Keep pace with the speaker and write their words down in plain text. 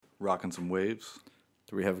Rocking some waves.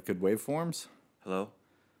 Do we have good waveforms? Hello?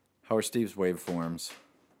 How are Steve's waveforms?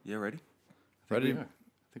 Yeah, ready? Ready? I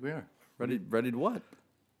think we are. Ready to what?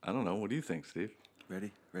 I don't know. What do you think, Steve?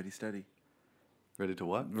 Ready, steady. Ready to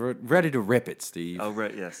what? Ready to rip it, Steve. Oh,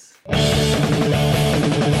 right, yes.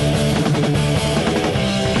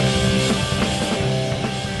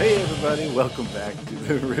 Hey, everybody. Welcome back to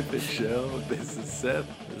the Rip It Show. This is Seth.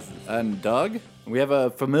 And Doug, we have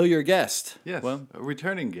a familiar guest. Yes, Well, a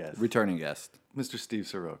returning guest. returning guest. Mr. Steve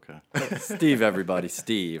Soroka. Steve, everybody.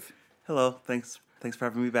 Steve. Hello, thanks for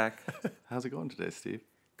having me back. How's it going today, Steve?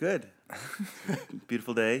 Good.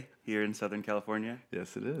 Beautiful day here in Southern California.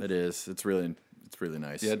 Yes, it is. It is. It's really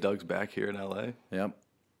nice. Yeah, Doug's back here in L.A. Yep.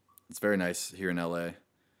 It's very nice here in LA.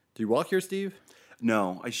 Do you walk here, Steve?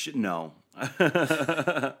 No, I should know.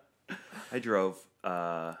 I drove.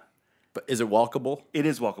 But is it walkable? It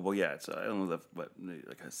is walkable, yeah. It's I only live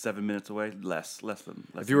like 7 minutes away, less than.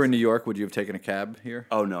 If you were in New York, would you have taken a cab here?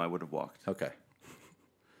 Oh no, I would have walked. Okay.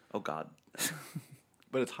 Oh God,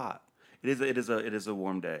 But it's hot. it is a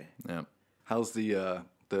warm day. Yeah. How's the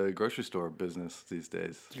grocery store business these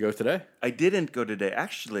days? Did you go today? I didn't go today.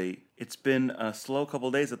 Actually, it's been a slow couple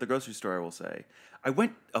of days at the grocery store, I will say. I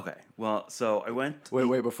went. Okay, well, so I went.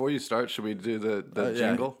 Wait. Before you start, should we do the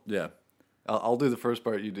jingle? Yeah. I'll do the first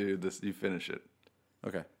part. You do this. You finish it.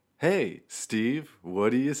 Okay. Hey, Steve. What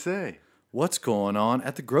do you say? What's going on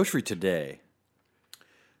at the grocery today?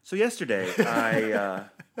 So yesterday,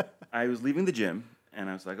 I was leaving the gym, and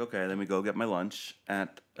I was like, okay, let me go get my lunch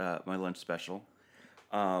at my lunch special.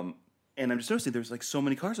 And I'm just noticing there's like so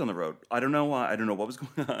many cars on the road. I don't know why. I don't know what was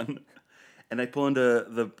going on. And I pull into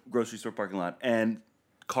the grocery store parking lot, and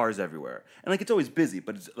cars everywhere. And like it's always busy,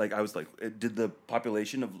 but it's like I was like, did the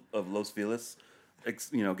population of Los Feliz,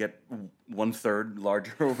 get 1/3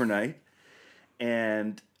 larger overnight?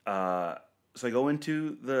 And so I go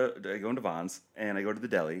into Vons, and I go to the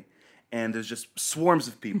deli, and there's just swarms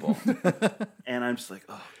of people, and I'm just like,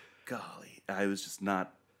 oh golly, I was just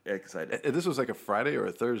not excited. This was like a Friday or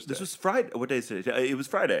a Thursday? This was Friday. What day is it? It was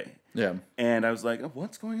Friday. Yeah. And I was like, oh,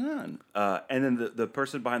 what's going on? And then the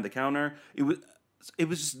person behind the counter, it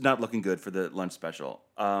was just not looking good for the lunch special.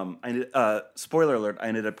 Spoiler alert, I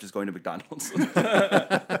ended up just going to McDonald's.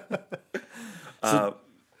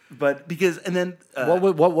 But because, and then...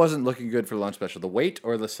 what wasn't looking good for the lunch special? The weight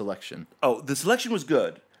or the selection? Oh, the selection was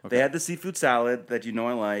good. Okay. They had the seafood salad that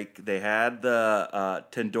I like. They had the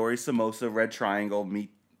tandoori samosa red triangle meat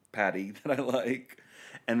patty that I like.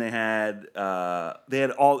 And they had all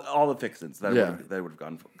the fixins that I would have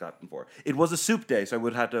gotten for. It was a soup day, so I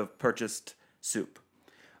would have to have purchased soup.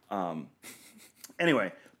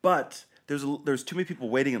 Anyway, but there's too many people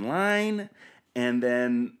waiting in line,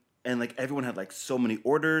 and like everyone had like so many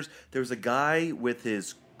orders. There was a guy with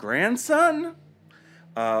his grandson,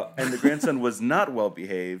 and the grandson was not well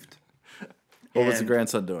behaved. What was the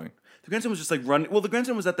grandson doing? The grandson was just like running. Well, the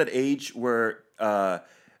grandson was at that age where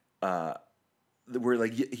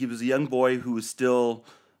like he was a young boy who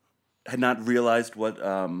had not realized what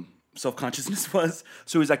self-consciousness was,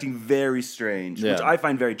 so he was acting very strange, which I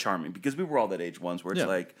find very charming because we were all that age once, where it's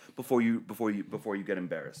like before you get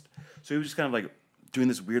embarrassed. So he was just kind of like doing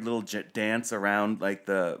this weird little dance around like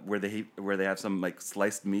where they have some like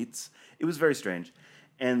sliced meats. It was very strange,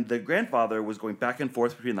 and the grandfather was going back and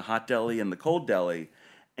forth between the hot deli and the cold deli,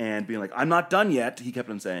 and being like, "I'm not done yet," he kept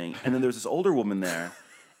on saying. And then there was this older woman there.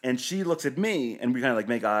 And she looks at me, and we kind of like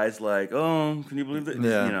make eyes, like, "Oh, can you believe that?"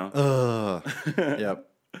 Yeah. Yep.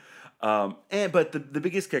 But the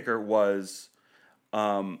biggest kicker was,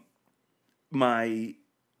 my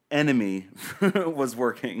enemy was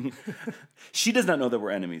working. She does not know that we're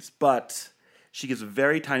enemies, but she gives a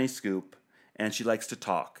very tiny scoop, and she likes to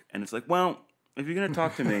talk. And it's like, well, if you're gonna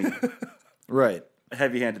talk to me, Right. a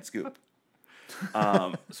heavy-handed scoop.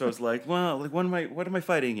 So I was like, well, like what am I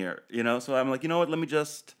fighting here? So I'm like, you know what? Let me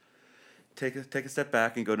just take a step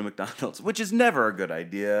back and go to McDonald's, which is never a good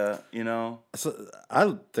idea, So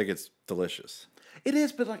I think it's delicious. It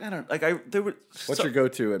is, but like I don't like What's your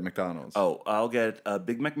go-to at McDonald's? Oh, I'll get a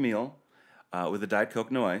Big Mac meal with a Diet Coke,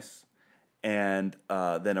 no ice, and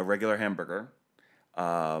then a regular hamburger,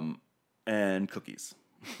 and cookies.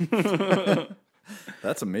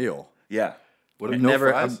 That's a meal. Yeah. What no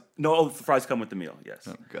fries? No, the fries come with the meal, yes.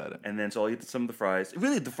 Oh, got it. And then so I'll eat some of the fries.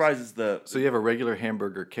 Really, the fries is the... So you have a regular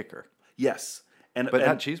hamburger kicker. Yes. But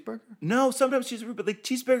not cheeseburger? No, sometimes cheeseburger. But like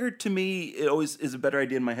cheeseburger, to me, it always is a better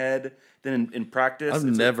idea in my head than in practice. I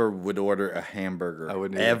never would order a hamburger. I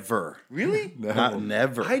wouldn't ever. Really? No.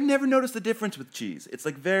 Never. I never noticed the difference with cheese. It's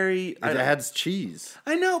like very... It adds cheese.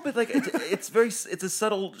 I know, but like it's a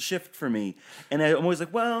subtle shift for me. And I'm always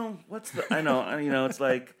like, well, what's the... I know, it's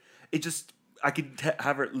like... It just I could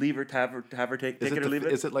have her leave her, have her take it or leave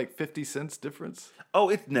it. Is it like 50 cents difference? Oh,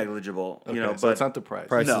 it's negligible. Okay, You know, so but it's not the price.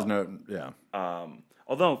 Price No. is no, yeah.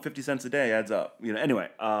 although 50 cents a day adds up. You know. Anyway,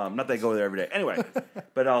 not that I go there every day. Anyway,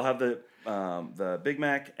 but I'll have the Big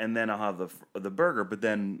Mac and then I'll have the burger. But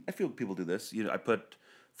then I feel people do this. You know, I put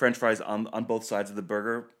French fries on both sides of the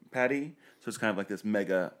burger patty, so it's kind of like this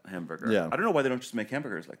mega hamburger. Yeah. I don't know why they don't just make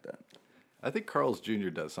hamburgers like that. I think Carl's Jr.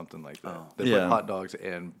 does something like that. Oh. They Yeah. put hot dogs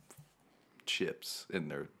and chips in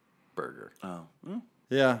their burger. Oh,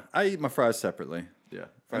 Yeah, I eat my fries separately. Yeah.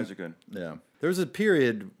 fries are good. Yeah. There was a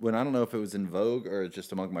period when I don't know if it was in vogue or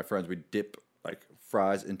just among my friends, we dip like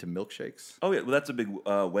fries into milkshakes. Oh yeah, well that's a big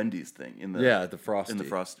Wendy's thing in the Yeah, the Frosty. in the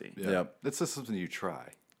Frosty. Yeah. Yep. That's just something you try.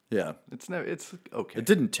 Yeah. It's okay. It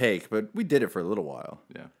didn't take, but we did it for a little while.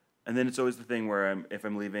 Yeah. And then it's always the thing where if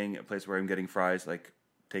I'm leaving a place where I'm getting fries, like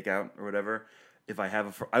takeout or whatever, if I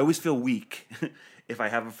have I always feel weak if I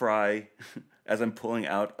have a fry as I'm pulling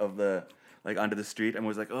out of the onto the street. I'm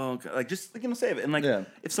always like, oh, God, like just save it. And Yeah.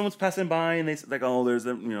 if someone's passing by and they like, oh, there's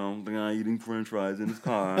the guy eating French fries in his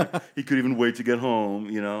car. He could even wait to get home.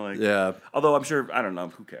 Yeah. Although I'm sure I don't know,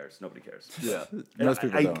 who cares? Nobody cares. Yeah. And Most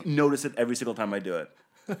people I don't. notice it every single time I do it.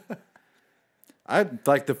 I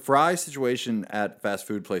like the fry situation at fast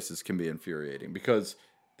food places can be infuriating because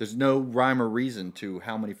there's no rhyme or reason to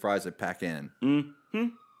how many fries they pack in. Mm-hmm.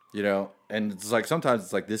 You know, and it's like sometimes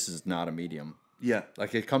it's like this is not a medium. Yeah.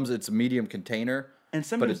 Like it's a medium container, And but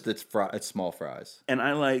sometimes it's small fries. And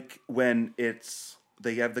I like when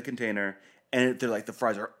they have the container and they're like the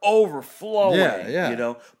fries are overflowing. Yeah, yeah. You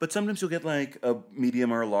know, but sometimes you'll get like a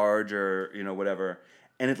medium or a large or whatever,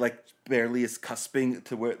 and it like barely is cusping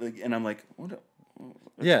to where. And I'm like, what?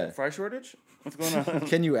 Yeah. Fry shortage? What's going on?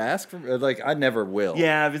 Can you ask for like I never will.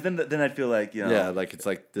 Yeah, because then I'd feel like Yeah, like it's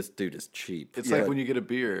like this dude is cheap. It's Yeah. like when you get a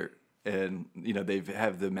beer and they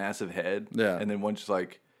have the massive head. Yeah. And then once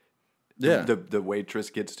like Yeah. the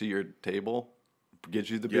waitress gets to your table,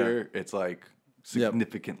 gives you the Yeah. beer, it's like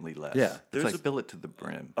significantly less. Yeah. It's There's like a- fill it to the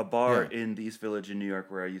brim. a bar Yeah. in the East Village in New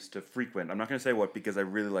York where I used to frequent. I'm not going to say what because I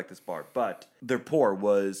really like this bar, but their pour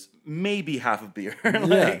was maybe half a beer.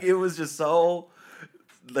 Like it was just so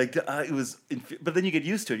like it was. But then you get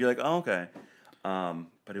used to it. You're like, oh okay.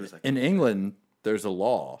 But it was like In England, there's a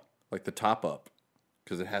law like the top up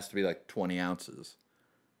because it has to be like 20 ounces,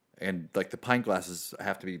 and like the pint glasses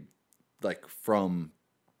have to be like from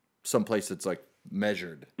some place that's like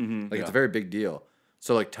measured. Like it's a very big deal.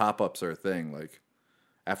 So like top ups are a thing. Like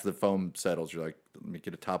after the foam settles, you're like, let me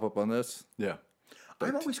get a top up on this. Yeah.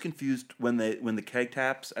 I'm always confused when the keg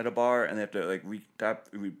taps at a bar and they have to like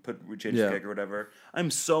change Yeah. the keg or whatever. I'm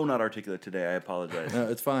so not articulate today. I apologize. No,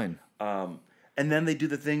 it's fine. And then they do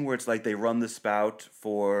the thing where it's like they run the spout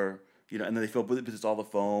for and then they fill because it's all the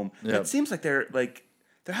foam. Yeah. It seems like there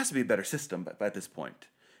has to be a better system by this point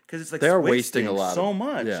because it's like They're it's wasting a lot so of-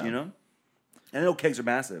 much. yeah. And I know kegs are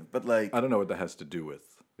massive, but like I don't know what that has to do with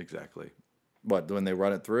exactly. What when they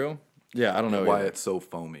run it through? Yeah, I don't know Why either. it's so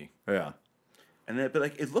foamy. Yeah. and then but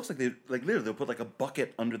like it looks like they like literally they'll put like a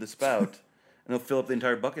bucket under the spout and they'll fill up the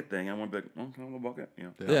entire bucket thing. I want to be like, oh, can I have a bucket?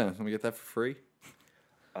 Yeah, let me get that for free.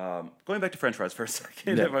 Going back to French fries for a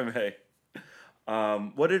second, Yeah. if I may.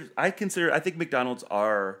 I think McDonald's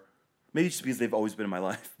are maybe just because they've always been in my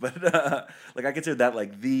life, but like I consider that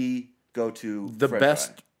like the go-to The French best,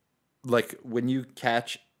 fry. like when you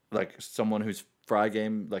catch like someone who's fry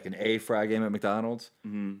game, like an A fry game at McDonald's,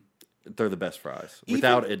 they're the best fries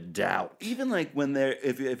without a doubt. Even like when they're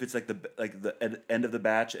if it's like the end of the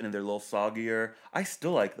batch and they're a little soggier, I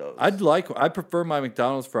still like those. I prefer my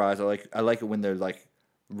McDonald's fries. I like it when they're like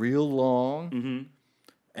real long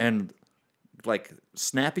and like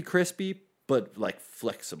snappy crispy, but like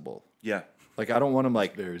flexible. Yeah. Like I don't want them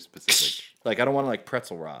like Very specific. like I don't want like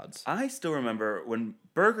pretzel rods. I still remember when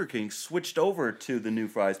Burger King switched over to the new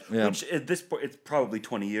fries, Yeah. which at this point it's probably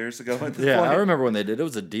 20 years ago. At this Yeah, point. I remember when they did. It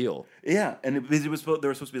was a deal. Yeah, and they were supposed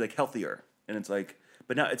to be like healthier, and it's like,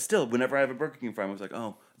 but now it's still whenever I have a Burger King fry, I was like,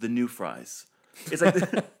 oh, the new fries. It's like, it's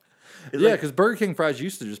Yeah, like- because Burger King fries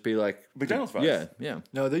used to just be like McDonald's fries. Yeah, yeah.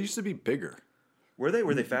 No, they used to be bigger. were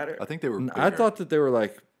they fatter? I think they were bigger. I thought that they were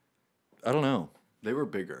like, I don't know. they were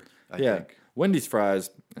bigger. I Yeah, think. Wendy's fries.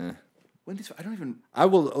 Wendy's. I don't even I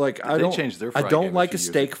will like. I They don't. changed their I fry don't game a like few a years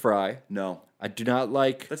steak fry. no. I do not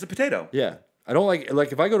like. That's a potato. Yeah, I don't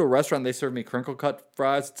like if I go to a restaurant and they serve me crinkle cut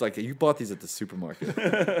fries. It's like you bought these at the supermarket.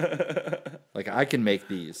 Like I can make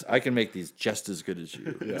these. I can make these just as good as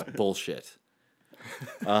you. It's bullshit.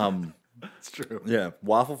 It's true. Yeah,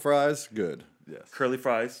 waffle fries, good. Yes. Curly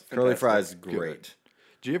fries. Curly fantastic. fries, great.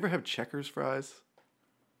 Do you ever have Checkers fries?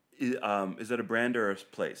 Is that a brand or a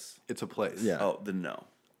place? It's a place. Yeah. Oh, then no.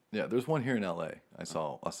 Yeah, there's one here in LA. I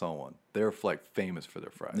saw one. They're like famous for their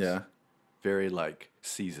fries. Yeah. Very like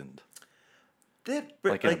seasoned, That,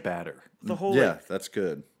 like in a batter. the whole Yeah, like, that's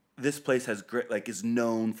good. this place has great like is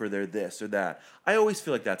known for their this or that. I always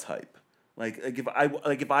feel like that's hype. Like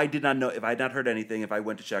if I did not know, if I had not heard anything, if I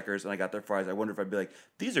went to Checkers and I got their fries, I wonder if I'd be like,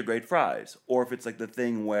 these are great fries, or if it's like the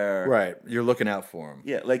thing where Right. You're looking out for them.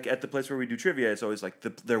 yeah, like at the place where we do trivia, it's always like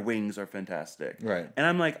their wings are fantastic. Right. And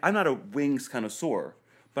I'm like, I'm not a wings connoisseur,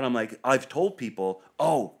 but I'm like, I've told people,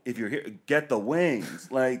 oh, if you're here, get the wings.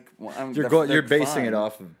 Like, well, You're basing it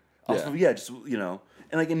off of. Also, yeah, just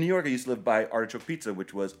and like in New York, I used to live by Artichoke Pizza,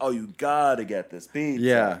 which was, oh, you gotta get this pizza.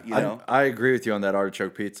 Yeah, you know. I agree with you on that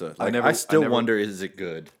artichoke pizza. Like, never- I still I never- wonder, is it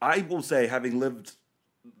good? I will say, having lived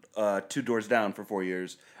 2 doors down for 4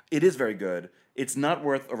 years, it is very good. It's not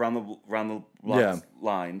worth around the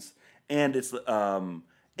lines, and it's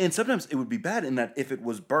and sometimes it would be bad in that if it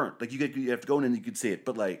was burnt, like you have to go in and you could see it,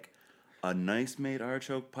 but like a nice made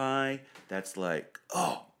artichoke pie, that's like,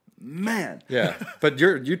 oh man, Yeah, but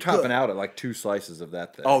you're topping out at like 2 slices of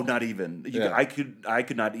that thing. oh, not even. Yeah. I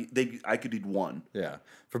could not eat. I could eat one. Yeah.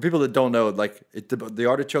 For people that don't know, like the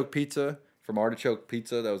artichoke pizza from Artichoke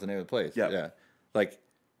Pizza, that was the name of the place. Yeah. Yeah. Like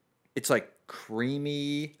it's like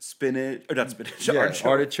creamy Spinach or not spinach?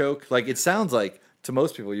 artichoke. Like it sounds like to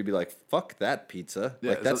most people you'd be like, fuck that pizza. Yeah,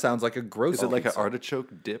 like is that it- sounds like a gross Is it like an pizza.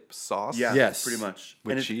 artichoke dip sauce? Yeah, Yes. pretty much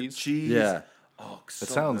With And it's cheese? Cheese. Yeah. Oh, so It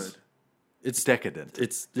sounds good. It's decadent.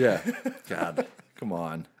 it's yeah. God. Come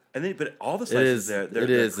on. And then, but all the slices is- there, it their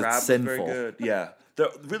is, crab it's was very sinful. good. Yeah,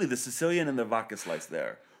 really the Sicilian and the vodka slice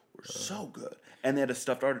there were so good. And they had a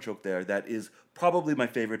stuffed artichoke there that is probably my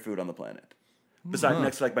favorite food on the planet. Besides,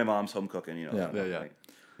 next to like my mom's home cooking, you know. Yeah. Yeah, yeah. like,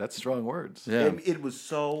 That's strong words. Yeah. it was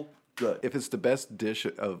so good. If it's the best dish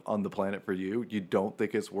on the planet for you, you don't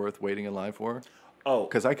think it's worth waiting in line for? Oh,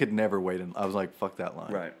 Because I could never wait in. I was like, fuck that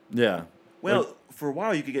line. right. Yeah. Well, for a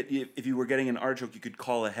while you could get if you were getting an artichoke, you could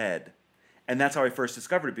call ahead, and that's how I first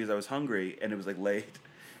discovered it because I was hungry and it was like late,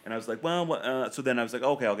 and I was like, well, so then I was like,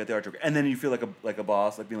 okay, I'll get the artichoke, and then you feel like a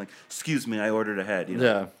boss, like being like, excuse me, I ordered ahead. You know?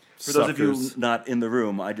 Yeah. For those of you Suckers. not in the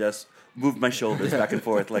room, I just moved my shoulders back and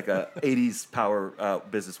forth like a '80s power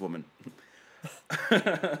businesswoman.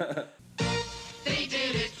 They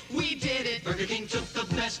did it, we did it. Burger King took the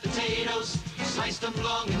best potatoes, sliced them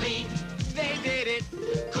long and lean. They did it,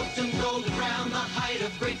 cooked them golden brown, the height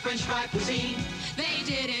of great French fry cuisine. They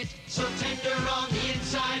did it, so tender on the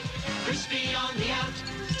inside, crispy on the out.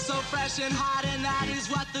 So fresh and hot, and that is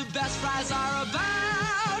what the best fries are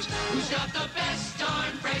about. Who's got the best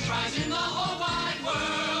darn French fries in the whole wide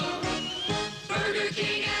world? Burger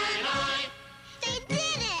King and I. They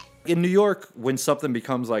did it! In New York, when something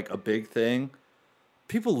becomes like a big thing,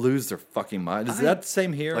 people lose their fucking mind. Is that the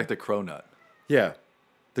same here? Like the cronut. yeah.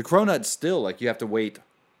 The cronut still like you have to wait,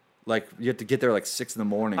 like you have to get there like 6 in the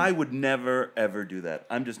morning. I would never ever do that.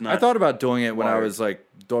 I'm just not. I thought about doing it when I wired. was like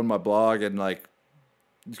doing my blog and like,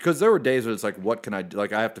 because there were days where it's like, what can I do?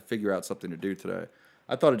 Like I have to figure out something to do today.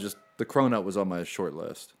 I thought the cronut was on my short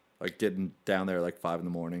list, like getting down there like 5 in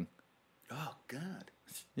the morning. Oh God.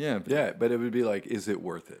 Yeah, Yeah, but it would be like, is it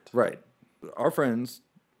worth it? right. Our friends,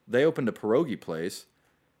 they opened a pierogi place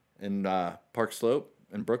in Park Slope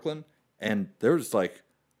in Brooklyn, and there was like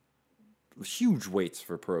huge waits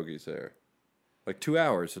for pierogies there, like 2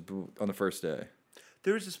 hours on the first day.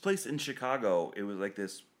 There was this place in Chicago. It was like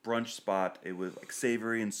this brunch spot. It was like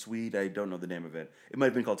savory and sweet. I don't know the name of it. It might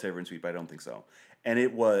have been called Savory and Sweet, but I don't think so. And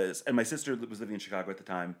it was, and my sister was living in Chicago at the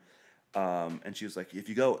time. And she was like, if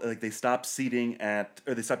you go, like they stopped seating or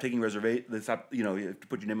they stopped taking reservation. They stopped, you have to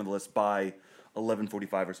put your name on the list by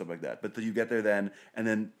 11:45 or something like that. But you get there then, and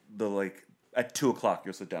then at 2:00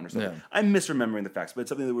 you'll sit down or something. Yeah. I'm misremembering the facts, but it's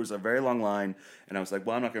something that was a very long line, and I was like,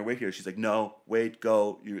 well, I'm not going to wait here. She's like, no, wait,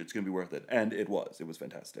 go. It's going to be worth it, and it was. It was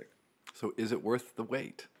fantastic. So is it worth the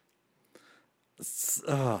wait?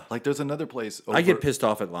 Like there's another place. I get pissed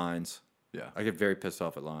off at lines. Yeah. I get very pissed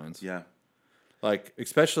off at lines. Yeah. Like,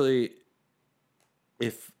 especially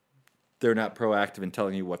if they're not proactive in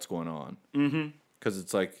telling you what's going on. Mm-hmm. Because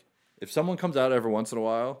it's like, if someone comes out every once in a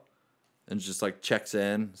while and just like checks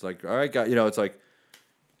in, it's like, all right, it's like,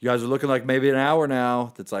 you guys are looking like maybe an hour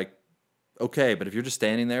now. That's like, okay, but if you're just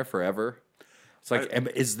standing there forever, it's like,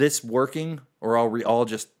 is this working? Or are we all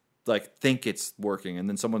just like think it's working and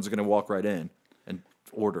then someone's going to walk right in and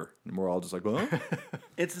order, and we're all just like, huh?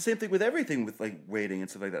 It's the same thing with everything with like waiting and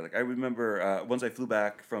stuff like that. Like I remember once I flew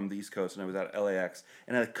back from the East Coast and I was at LAX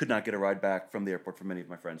and I could not get a ride back from the airport for many of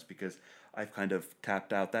my friends because I've kind of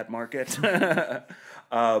tapped out that market.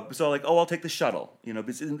 So like, I'll take the shuttle. You know,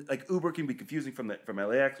 because like Uber can be confusing from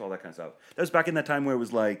LAX, all that kind of stuff. That was back in that time where it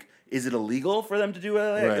was like, is it illegal for them to do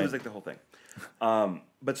LAX? Right. It was like the whole thing.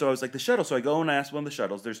 But so I was like the shuttle. So I go and I ask one of the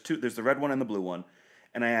shuttles. There's two. There's the red one and the blue one.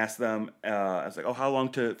 And I asked them, I was like, how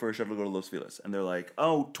long for a shuttle to go to Los Feliz? And they're like,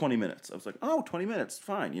 20 minutes. I was like, 20 minutes,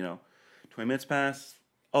 fine, 20 minutes pass.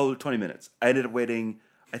 20 minutes. I ended up waiting,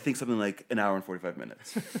 I think something like an hour and 45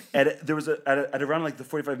 minutes. At around like the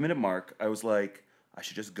 45-minute mark, I was like, I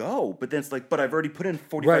should just go. But then it's like, but I've already put in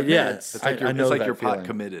 45 minutes. It's like I know it's like that you're pot feeling.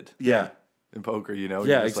 committed Yeah. in poker, you know?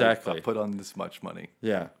 Yeah, You're just like, exactly. I'll put on this much money.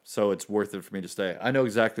 Yeah, so it's worth it for me to stay. I know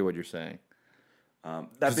exactly what you're saying.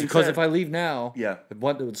 That being Because said, if I leave now, Yeah.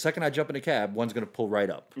 the second I jump in a cab, one's going to pull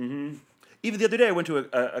right up. even the other day, I went to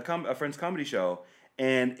a friend's comedy show,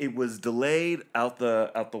 and it was delayed out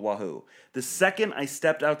the wahoo. The second I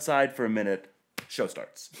stepped outside for a minute, show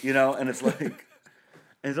starts. And it's like,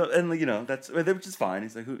 that's which is fine.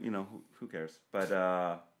 It's like who cares?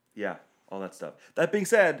 But yeah, all that stuff. That being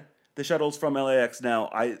said, the shuttles from LAX now,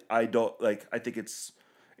 I don't like. I think it's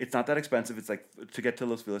not that expensive. It's like to get to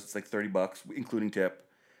Los Feliz, it's like $30, including tip.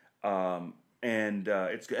 And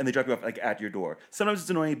they drop you off like at your door. Sometimes it's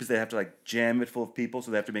annoying because they have to like jam it full of people, so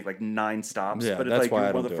they have to make like 9 stops. Yeah, but if that's like why you're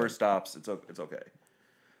I one of don't the do first stops, it's okay.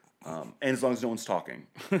 And as long as no one's talking.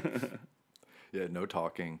 Yeah, no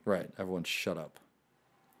talking. Right, everyone shut up.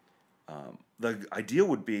 The ideal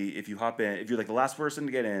would be if you hop in, if you're like the last person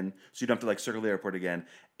to get in, so you don't have to like circle the airport again.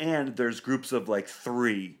 And there's groups of like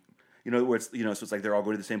 3, where it's so it's like they're all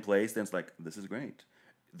going to the same place. Then it's like, this is great.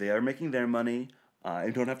 They are making their money.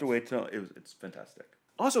 I don't have to wait till it's fantastic.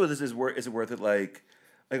 Also, is it worth it? Like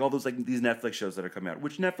all those like these Netflix shows that are coming out,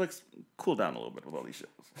 which Netflix cool down a little bit with all these shows.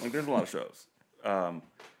 Like there's a lot of shows.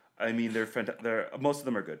 I mean, they're most of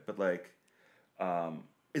them are good, but like,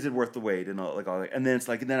 is it worth the wait and all that? And then it's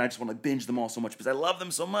like, and then I just want to binge them all so much because I love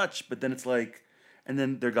them so much. But then it's like, and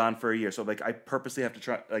then they're gone for a year. So like, I purposely have to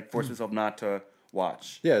try force myself not to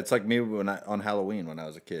watch. Yeah, it's like me on Halloween when I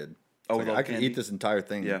was a kid. It's with like, all I could candy? eat this entire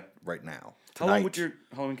thing Yeah. right now. How long would tonight.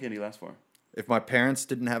 your Halloween candy last for? If my parents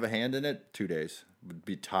didn't have a hand in it, 2 days would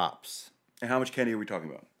be tops. And how much candy are we talking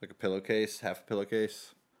about? Like a pillowcase, half a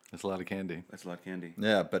pillowcase. That's a lot of candy. That's a lot of candy.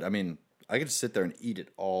 Yeah, but I mean, I could sit there and eat it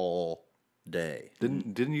all day.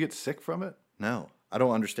 Didn't you get sick from it? No, I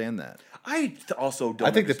don't understand that. I also don't.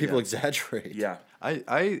 I think that understand. people exaggerate. Yeah.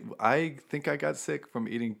 I think I got sick from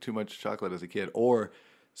eating too much chocolate as a kid, or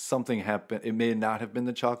something happened. It may not have been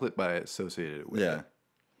the chocolate, but I associated it with Yeah. it.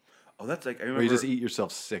 Oh, that's like I Or remember. you just eat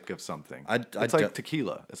yourself sick of something. I it's like don't-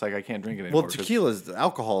 tequila. It's like I can't drink it anymore. Well, 'cause- tequila's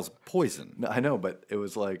alcohol is poison. No, I know, but it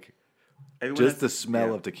was like everyone just has- the smell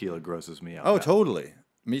yeah. of tequila grosses me out. Oh, now. totally.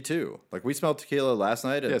 Me too. Like we smelled tequila last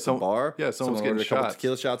night at the bar. yeah, someone was getting ordered a couple shots.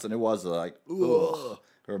 tequila shots, and it was like, ugh.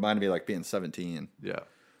 It reminded me of like being 17. Yeah.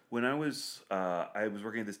 When I was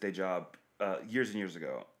working at this day job years and years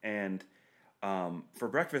ago, and for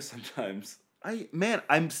breakfast sometimes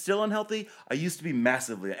I'm still unhealthy. I used to be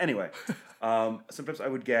massively. Anyway, sometimes I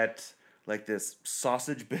would get like this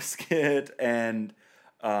sausage biscuit and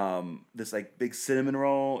this like big cinnamon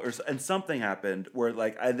roll, and something happened where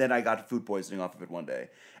like then I got food poisoning off of it one day,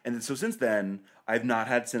 and so since then I've not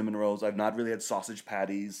had cinnamon rolls. I've not really had sausage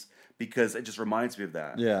patties because it just reminds me of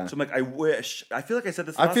that. Yeah. So I'm like, I feel like I said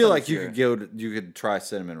this. I last feel time like this you year. you could try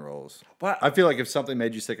cinnamon rolls. But- I feel like if something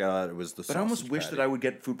made you sick, it was the. But I almost wish that I would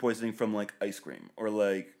get food poisoning from like ice cream or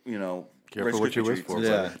like Careful Rice what you Krispie wish treats. for. It's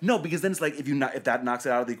Yeah. like- no, because then it's like if that knocks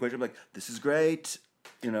it out of the equation, I'm like, this is great.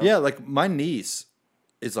 Yeah, like my niece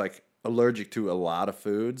is like allergic to a lot of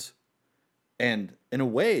foods, and in a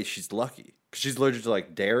way, she's lucky because she's allergic to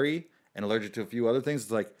like dairy and allergic to a few other things.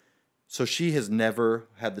 It's like, so she has never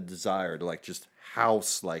had the desire to like just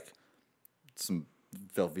house like some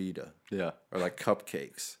Velveeta Yeah. or like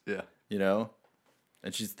cupcakes, Yeah.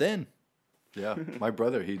 and she's thin. Yeah. My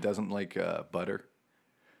brother, he doesn't like butter.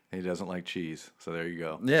 And he doesn't like cheese. So there you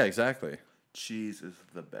go. Yeah, exactly. Cheese is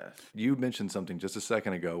the best. You mentioned something just a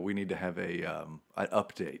second ago. We need to have an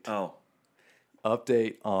update. Oh,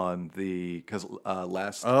 Update on because the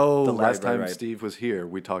last right, time right. Steve was here,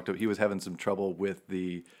 we talked. He was having some trouble with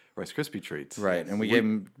the Rice Krispie treats. Right, and we gave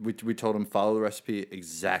him. We told him follow the recipe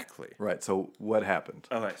exactly. Right. So what happened?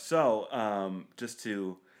 okay. So just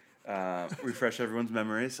to refresh everyone's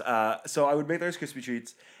memories, so I would make the Rice Krispie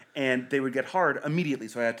treats, and they would get hard immediately,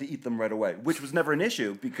 so I had to eat them right away, which was never an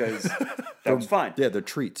issue because that was fine. Yeah, they're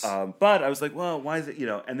treats. But I was like, well, why is it,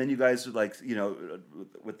 and then you guys would like,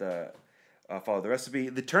 with the follow the recipe.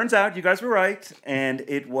 It turns out you guys were right, and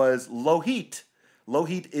it was low heat. Low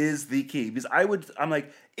heat is the key because I'm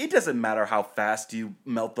like, it doesn't matter how fast you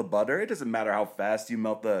melt the butter. It doesn't matter how fast you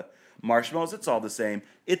melt the marshmallows. It's all the same.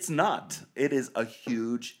 It's not. It is a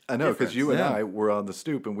huge I know, because difference. you and I were on the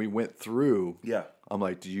stoop and we went through. Yeah. I'm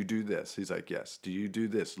like, do you do this? He's like, yes. Do you do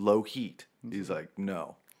this? Low heat. He's like,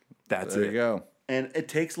 no. That's there it. you go. And it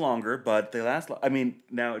takes longer, but they last. I mean,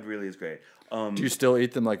 now it really is great. Do you still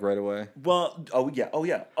eat them like right away? Well, oh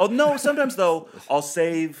yeah. Oh no. Sometimes though, I'll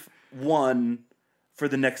save one for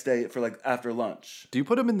the next day for like after lunch. Do you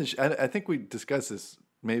put them in the? I think we discussed this.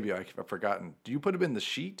 Maybe I've forgotten. Do you put them in the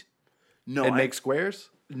sheet No, and make squares?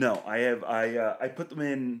 No, I put them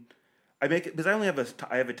in. I make it because I only have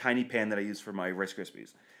a tiny pan that I use for my Rice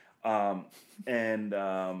Krispies, what's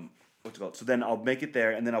it called? So then I'll make it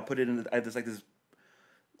there, and then I'll put it in. I have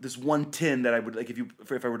this one tin that I would like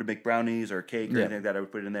if I were to make brownies or cake or anything like that, I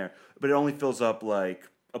would put it in there. But it only fills up like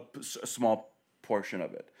a small portion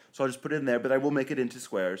of it. So I'll just put it in there, but I will make it into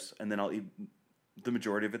squares, and then I'll eat the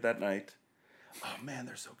majority of it that night. Oh man,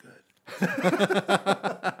 they're so good.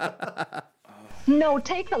 No,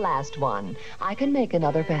 take the last one. I can make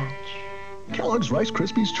another batch. Kellogg's Rice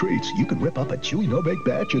Krispies Treats. You can rip up a chewy no-bake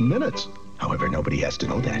batch in minutes. However, nobody has to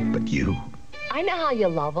know that but you. I know how you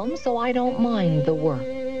love them, so I don't mind the work.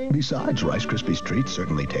 Besides, Rice Krispies Treats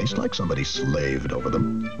certainly taste like somebody slaved over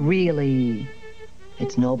them. Really,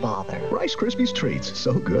 it's no bother. Rice Krispies Treats,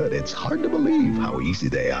 so good, it's hard to believe how easy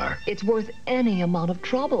they are. It's worth any amount of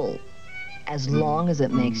trouble, as long as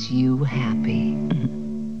it makes you happy.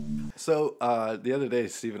 So the other day,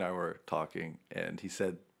 Steve and I were talking, and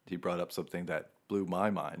he brought up something that blew my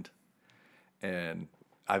mind, and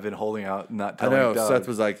I've been holding out, not I telling know. Doug. Seth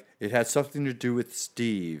was like, it had something to do with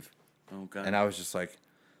Steve. Oh god. And I was just like,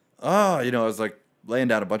 I was like laying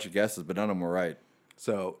down a bunch of guesses, but none of them were right.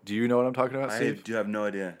 So, do you know what I'm talking about, I Steve? do have no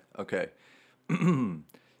idea. Okay.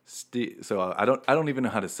 Steve. So I don't even know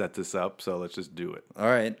how to set this up. So let's just do it. All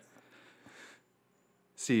right.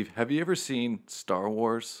 Steve, have you ever seen Star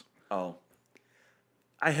Wars? Oh,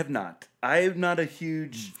 I have not. I am not a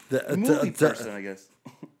huge movie person, I guess.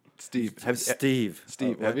 Steve, Steve.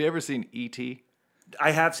 have you ever seen E.T.?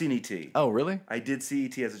 I have seen E.T. Oh, really? I did see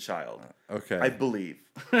E.T. as a child. Okay. I believe.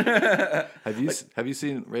 Have you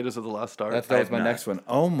seen Raiders of the Lost Ark? That was have my not. next one.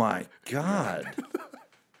 Oh my god.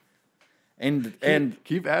 and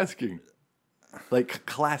keep asking. Like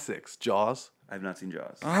classics, Jaws. I have not seen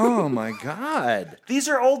Jaws. oh my god. These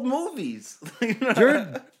are old movies.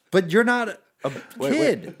 But you're not a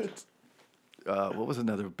kid. Wait. What was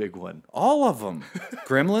another big one? All of them.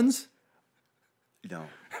 Gremlins? No.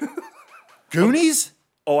 Goonies?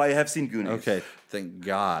 Oh, I have seen Goonies. Okay, thank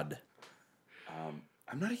God.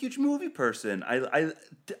 I'm not a huge movie person. I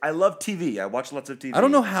love TV. I watch lots of TV. I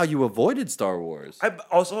don't know how you avoided Star Wars. I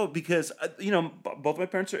also because both my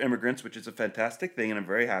parents are immigrants, which is a fantastic thing, and I'm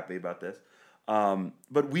very happy about this.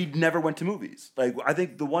 But we never went to movies. Like I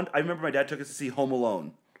think I remember my dad took us to see Home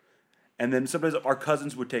Alone, and then sometimes our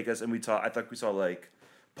cousins would take us, and I thought we saw like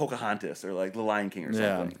Pocahontas or like The Lion King or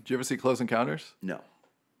Yeah. something. Did you ever see Close Encounters? No.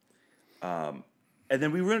 And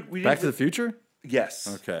then we Back to the Future?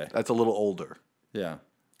 yes. Okay. That's a little older. Yeah.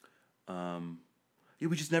 Yeah,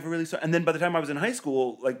 we just never really saw. And then by the time I was in high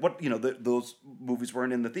school, like those movies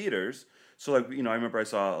weren't in the theaters. So like I remember I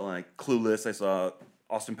saw like Clueless. I saw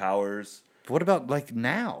Austin Powers. But what about like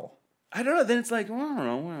now? I don't know. Then it's like, well, I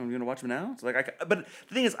don't know. I'm gonna watch them now. It's like, but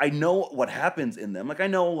the thing is, I know what happens in them. Like I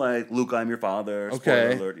know, like Luke, I'm your father.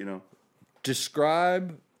 Okay. Spoiler alert.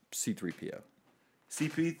 Describe C-3PO.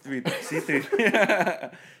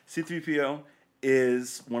 C-3PO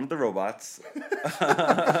is one of the robots.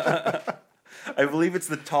 I believe it's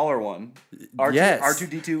the taller one. Yes.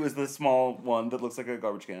 R2-D2 is the small one that looks like a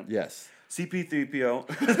garbage can. Yes. CP3PO.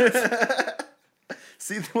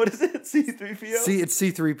 What is it? C-3PO? It's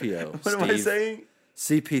C-3PO. What am I saying?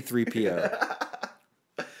 CP3PO.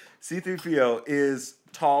 C-3PO is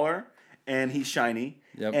taller and he's shiny.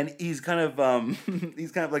 Yep. And he's kind of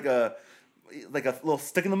like a little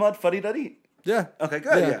stick in the mud fuddy duddy. Yeah. Okay,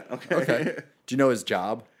 good. Yeah. Okay. Do you know his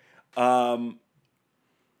job? Ooh,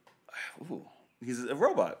 he's a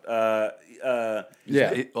robot.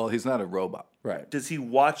 Yeah. He's not a robot. Right. Does he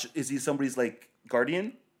watch? Is he somebody's like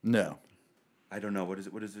guardian? No. I don't know. What is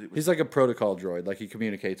it? He's like a protocol droid. Like he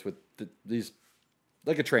communicates with these,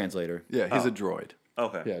 like a translator. Yeah, he's a droid.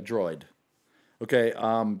 Okay. Yeah, droid. Okay.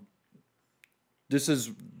 This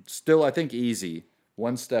is still, I think, easy.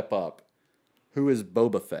 One step up. Who is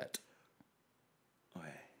Boba Fett? Okay.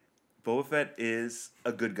 Boba Fett is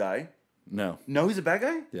a good guy. No. No, he's a bad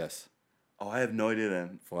guy? Yes. Oh, I have no idea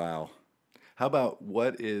then. Wow. How about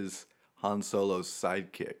what is Han Solo's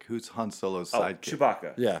sidekick? Who's Han Solo's Oh, sidekick?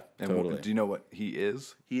 Chewbacca. Yeah, And totally. do you know what he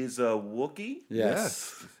is? He is a Wookiee?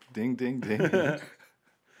 Yes. Ding, ding, ding.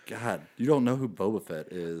 God, you don't know who Boba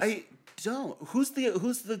Fett is. I don't. Who's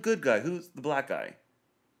the good guy? Who's the black guy?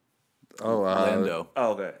 Lando.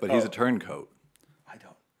 Oh, okay. But he's a turncoat. I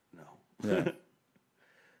don't know.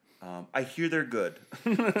 I hear they're good.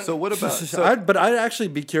 So what about... But I'd actually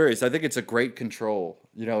be curious. I think it's a great control.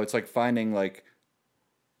 You know, it's like finding like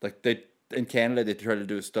they in Canada they tried to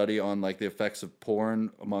do a study on like the effects of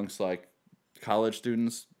porn amongst like college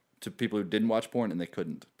students to people who didn't watch porn, and they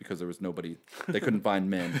couldn't because there was nobody. They couldn't find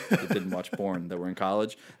men that didn't watch porn that were in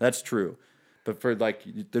college. That's true, but for like,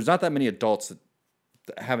 there's not that many adults that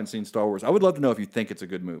haven't seen Star Wars. I would love to know if you think it's a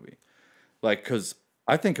good movie, like because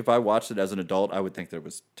I think if I watched it as an adult, I would think that it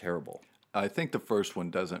was terrible. I think the first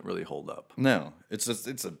one doesn't really hold up. No, it's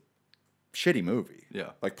a shitty movie.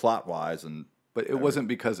 Yeah. like plot wise and But it wasn't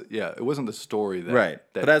because... Yeah, it wasn't the story that... right.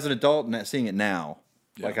 That, But as an adult and seeing it now,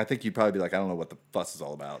 like I think you'd probably be like, I don't know what the fuss is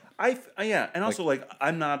all about. Yeah, and also like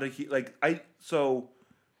I'm not a so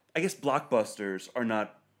I guess blockbusters are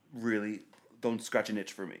not really don't scratch an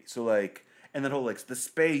itch for me. So like, and that whole like the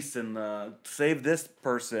space and the save this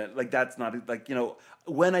person, like that's not like, you know,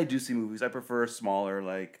 when I do see movies, I prefer smaller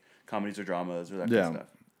like comedies or dramas or that kind of stuff.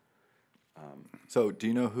 So do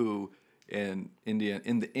you know who in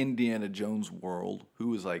the Indiana Jones world,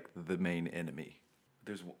 who is like the main enemy?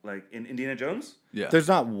 There's like in Indiana Jones. Yeah. There's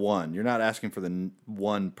not one. You're not asking for the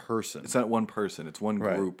one person. It's not one person, it's one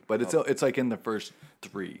Right. group. But it's like in the first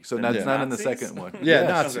three. So it's Yeah. not in the Nazis? second one. Yeah, Yes.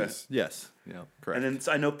 Nazis. Okay. Yes. Yeah. Correct. And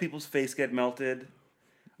then I know people's face get melted.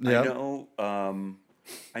 Yeah.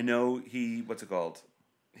 I know he what's it called?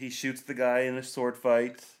 He shoots the guy in a sword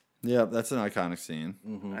fight. Yeah, that's an iconic scene.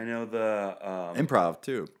 I know the Improv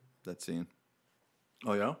too. That scene.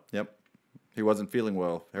 Oh yeah? Yep. He wasn't feeling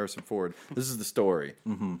well. Harrison Ford. This is the story.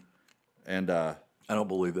 Mm-hmm. And I don't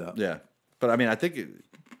believe that. yeah, but I mean, I think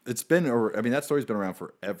it's been. Or I mean, that story's been around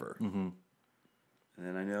forever. Mm-hmm. And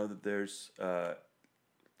then I know that there's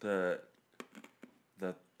the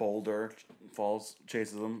boulder falls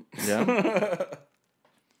chases him. Yeah.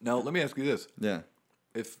 Now let me ask you this. Yeah.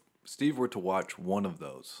 If Steve were to watch one of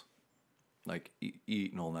those, like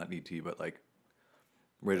not E.T., but like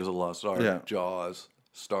Raiders of the Lost Ark, Yeah. Jaws,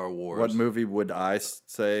 Star Wars. What movie would I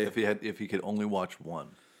say? If he could only watch one.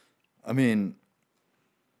 I mean,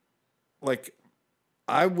 like,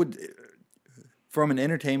 I would, from an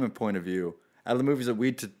entertainment point of view, out of the movies that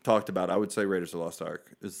we talked about, I would say Raiders of the Lost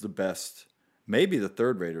Ark is the best. Maybe the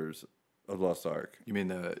third Raiders of the Lost Ark. You mean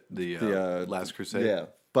the Last Crusade? Yeah,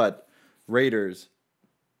 but Raiders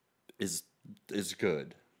is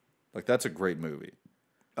good. Like, that's a great movie.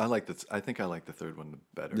 I think I like the third one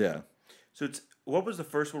better. Yeah. So what was the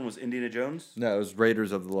first one? Was Indiana Jones? No, it was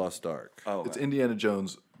Raiders of the Lost Ark. Oh, It's okay. Indiana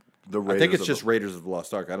Jones. The I Raiders think it's of just the, Raiders of the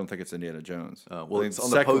Lost Ark. I don't think it's Indiana Jones. well, I think it's the on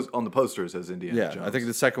second- the poster it says Indiana Yeah, Jones. I think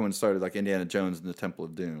the second one started like Indiana Jones and the Temple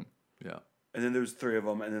of Doom. Yeah. And then there was three of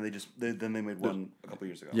them, and then they made one a couple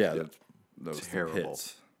years ago. Yeah, those Terrible.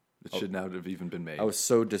 hits. It should not have even been made. I was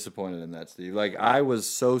so disappointed in that, Steve. Like, I was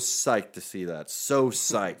so psyched to see that. So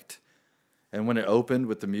psyched. And when it opened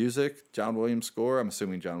with the music, John Williams score, I'm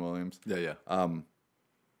assuming John Williams. yeah.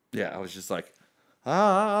 Yeah, I was just like,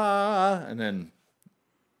 ah. And then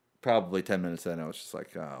probably 10 minutes in, I was just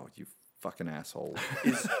like, oh, you fucking asshole.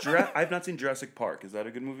 I've not seen Jurassic Park. Is that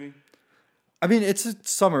a good movie? I mean, it's a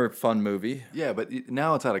summer fun movie. Yeah, but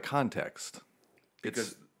now it's out of context.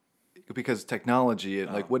 Because technology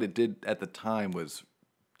and like what it did at the time was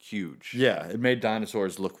huge. Yeah, it made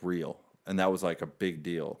dinosaurs look real. And that was like a big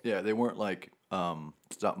deal. Yeah, they weren't like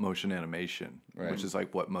stop motion animation, Right. which is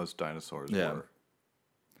like what most dinosaurs Yeah. were.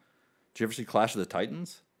 Did you ever see Clash of the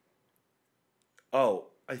Titans? Oh,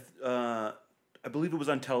 I believe it was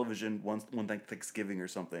on television one Thanksgiving or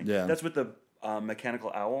something. Yeah. That's with the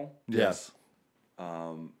mechanical owl. Yes.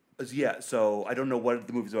 Yeah, so I don't know what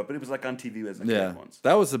the movie's about, but it was like on TV as a Yeah. kid once.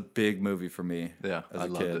 That was a big movie for me. Yeah, as I a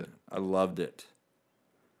loved kid. it. I loved it.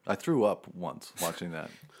 I threw up once watching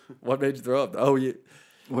that. What made you throw up? Oh, you.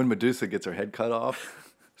 When Medusa gets her head cut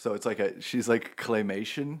off, so it's like she's like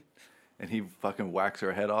claymation, and he fucking whacks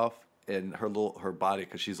her head off, and her body,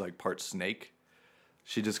 because she's like part snake,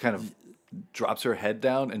 she just kind of drops her head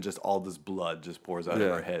down, and just all this blood just pours out of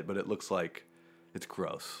Yeah. her head, but it looks like it's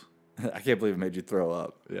gross. I can't believe it made you throw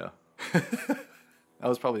up. Yeah. I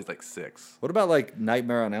was probably like 6. What about like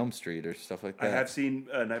Nightmare on Elm Street or stuff like that? I have seen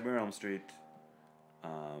Nightmare on Elm Street.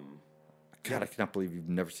 I God, I cannot believe you've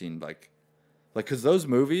never seen like, because those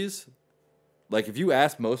movies, like if you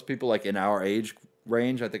ask most people like in our age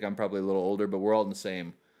range, I think I'm probably a little older, but we're all in the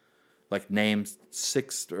same. Like name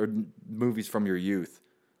 6 movies from your youth,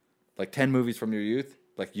 like 10 movies from your youth.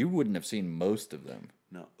 Like you wouldn't have seen most of them.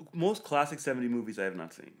 No, most classic 70 movies I have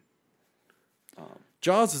not seen.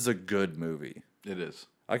 Jaws is a good movie. It is.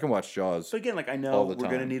 I can watch Jaws. So again, like I know all the we're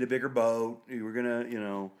gonna time. need a bigger boat. We're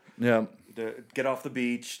gonna, Yeah. get off the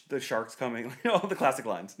beach. The shark's coming. All the classic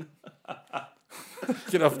lines.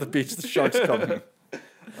 Get off the beach. The shark's coming.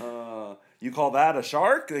 You call that a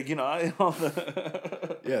shark? Like, Yeah.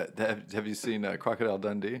 Have you seen Crocodile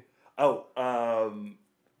Dundee?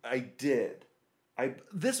 I did. I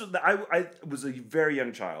was a very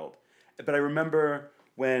young child, but I remember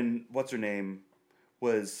when what's her name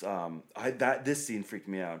was this scene freaked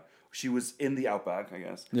me out. She was in the outback, I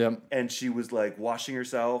guess. Yep. And she was like washing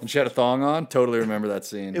herself. And she had a thong on. Totally remember that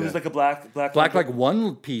scene. It was like a black like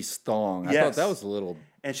one piece thong. I thought Yes. that was a little.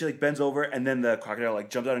 And she like bends over, and then the crocodile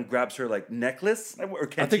like jumps out and grabs her like necklace or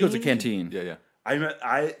canteen. I think it was a canteen. Yeah.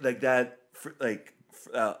 I like that.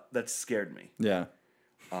 That scared me. Yeah.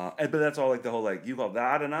 But that's all like the whole like you call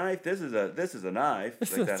that a knife? This is a knife. Like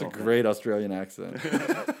that That's a whole thing. great Australian accent.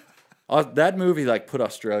 That movie like put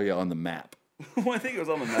Australia on the map. Well, I think it was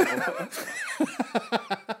on the map.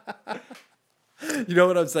 You know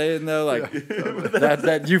what I'm saying though? Like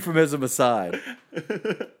that euphemism aside.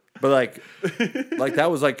 But like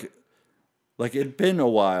that was like it'd been a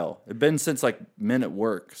while. It'd been since like Men at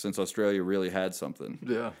Work since Australia really had something.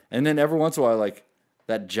 Yeah. And then every once in a while, like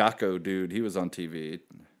that Jocko dude, he was on TV.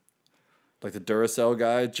 Like the Duracell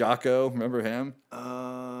guy, Jocko, remember him?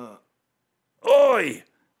 Oi!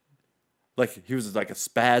 Like he was like a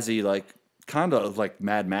spazzy, like kind of like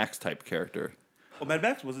Mad Max type character. Oh, Mad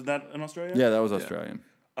Max, wasn't that in Australia? Yeah, that was Australian.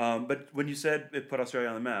 But when you said it put Australia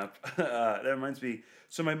on the map, that reminds me.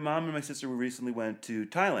 So my mom and my sister recently went to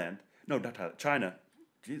Thailand. No, not Thailand. China.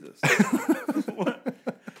 Jesus. What?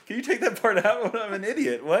 Can you take that part out? I'm an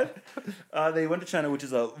idiot. What? They went to China, which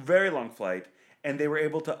is a very long flight, and they were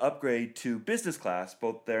able to upgrade to business class,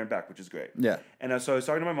 both there and back, which is great. Yeah. And so I was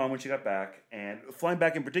talking to my mom when she got back, and flying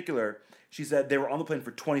back in particular, she said they were on the plane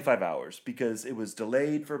for 25 hours because it was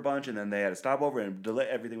delayed for a bunch, and then they had a stopover, and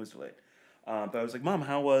everything was delayed. But I was like, Mom,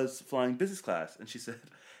 how was flying business class? And she said,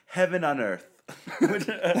 heaven on earth. Which,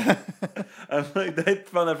 I'm like, I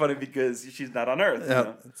found that funny because she's not on Earth. Yeah, You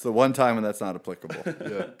know? it's the one time when that's not applicable.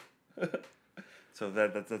 Yeah. So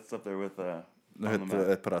that's up there with on the map.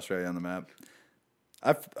 That put Australia on the map.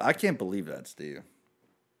 I can't believe that, Steve.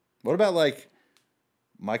 What about like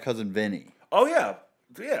My Cousin Vinny? Oh yeah,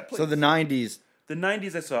 please. So the 90s. The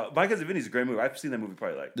 90s I saw. My Cousin Vinny's a great movie. I've seen that movie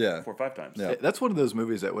probably like 4 or 5 times. Yeah. That's one of those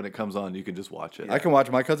movies that when it comes on, you can just watch it. I can watch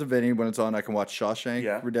My Cousin Vinny when it's on. I can watch Shawshank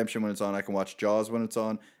Yeah. Redemption when it's on. I can watch Jaws when it's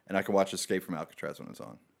on. And I can watch Escape from Alcatraz when it's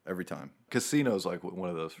on. Every time. Casino's like one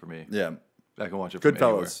of those for me. Yeah. I can watch it from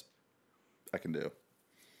Goodfellas. I can do.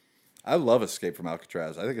 I love Escape from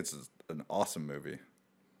Alcatraz. I think it's an awesome movie.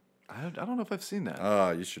 anywhere. I don't know if I've seen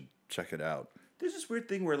that. You should check it out. There's this weird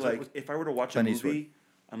thing where like if I were to watch a Clint movie, Eastwood.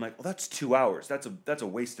 I'm like, well, that's 2 hours. That's a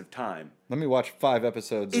waste of time. Let me watch 5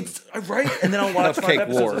 episodes. It's right, and then I'll watch 5 Cake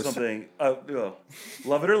episodes Wars. or something.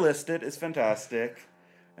 Love It or List It is fantastic,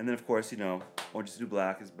 and then of course Orange Is the New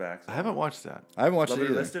Black is back. So. I haven't watched that. I haven't watched Love it It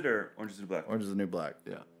or either. List It or Orange Is the New Black. Orange is the New Black.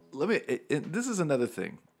 Yeah. This is another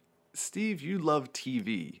thing. Steve, you love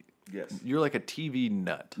TV. Yes. You're like a TV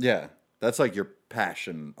nut. Yeah. That's like your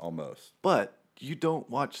passion almost. But you've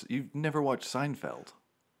never watched Seinfeld.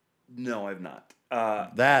 No, I've not.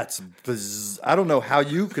 That's I don't know how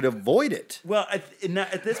you could avoid it. Well, now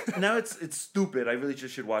it's stupid. I really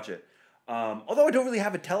just should watch it. Although I don't really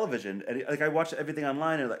have a television, like I watch everything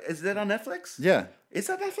online. And like, is that on Netflix? Yeah. Is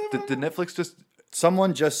that Netflix? Did Netflix just?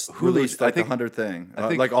 Someone just Hulu- released I like think- the 100th thing. I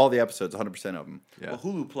think- like all the episodes, 100% of them. Yeah. Well,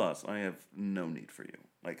 Hulu Plus, I have no need for you.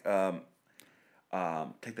 Like,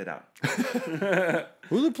 take that out.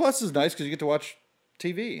 Hulu Plus is nice because you get to watch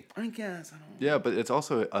TV. I guess I don't. Yeah, but it's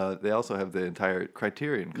also they also have the entire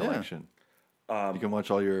Criterion collection. You can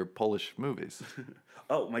watch all your Polish movies.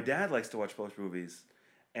 Oh, my dad likes to watch Polish movies,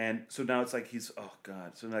 and so now it's like oh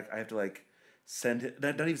god. So like I have to like send him,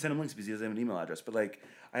 not even send him links because he doesn't have an email address, but like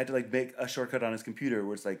I had to like make a shortcut on his computer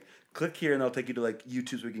where it's like click here and they'll take you to like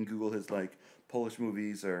YouTube so we can Google his like Polish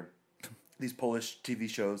movies or these Polish TV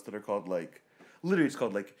shows that are called like literally it's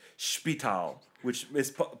called like Szpital, which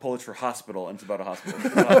is Polish for hospital, and it's about a hospital.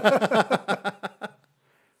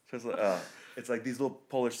 So it's like these little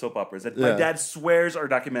Polish soap operas that my dad swears are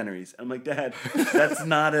documentaries. I'm like, Dad, that's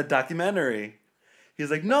not a documentary. He's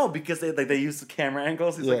like, no, because they use the camera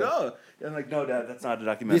angles. He's like, Yeah. oh. And I'm like, no, Dad, that's not a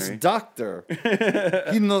documentary. This doctor,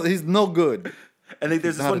 he's no good. I think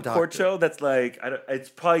there's this not a one court doctor. show that's like, it's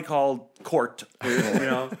probably called Court, you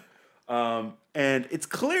know? And it's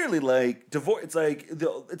clearly like divorce.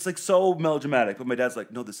 It's like so melodramatic. But my dad's like,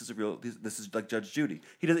 no, this is a real. This is like Judge Judy.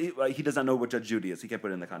 He does not know what Judge Judy is. He can't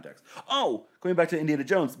put it in the context. Oh, going back to Indiana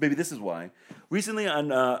Jones. Maybe this is why. Recently on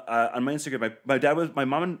my Instagram, my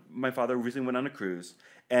mom and my father recently went on a cruise,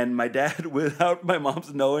 and my dad, without my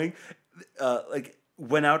mom's knowing,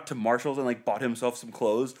 went out to Marshalls and like bought himself some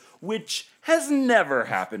clothes, which has never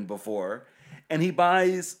happened before. And he bought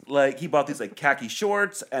these like khaki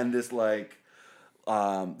shorts and this pretty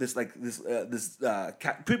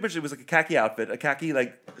much it was like a khaki outfit, a khaki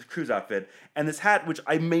like cruise outfit, and this hat, which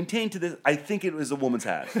I maintain to this, I think it was a woman's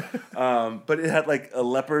hat, but it had like a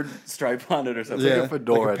leopard stripe on it or something. like a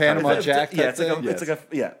fedora like a Panama type. Jack. Yeah, it's like type thing? it's like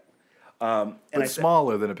a yeah. And But I said,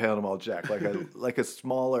 smaller than a Panama Jack, like a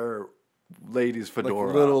smaller lady's like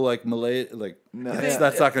fedora. little like Malay. Like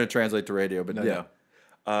that's not going to translate to radio, but yeah.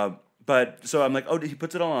 But so I'm like, oh, he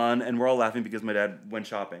puts it all on, and we're all laughing because my dad went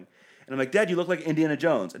shopping. And I'm like, Dad, you look like Indiana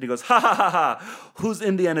Jones. And he goes, ha ha ha ha, who's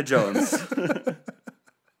Indiana Jones?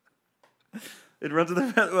 It runs in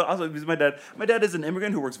the family. Well, also, because my dad is an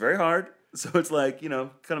immigrant who works very hard. So it's like, cut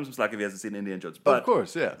him some slack if he hasn't seen Indiana Jones. But Of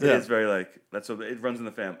course, yeah. it is very like, that's what it runs in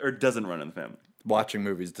the family, or doesn't run in the family. watching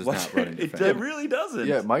movies does not run in your It family. really doesn't.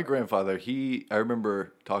 Yeah, my grandfather, I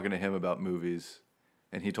remember talking to him about movies,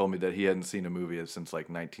 and he told me that he hadn't seen a movie since like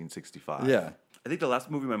 1965. Yeah. I think the last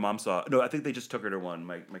movie my mom saw, no, I think they just took her to one,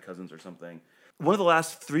 my cousins or something. One of the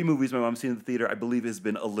last 3 movies my mom's seen in the theater, I believe, has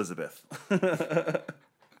been Elizabeth.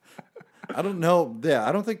 I don't know. Yeah,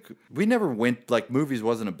 I don't think we never went. Like movies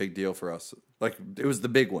wasn't a big deal for us. Like it was the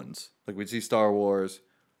big ones. Like we'd see Star Wars,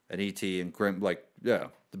 and E.T. and Grim. Like the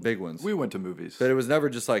big ones. We went to movies. But it was never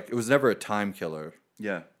just like it was never a time killer.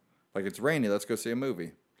 Yeah. Like it's rainy. Let's go see a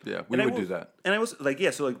movie. Yeah, we And I would was- do that. And I was like,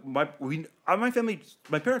 yeah, so like my family,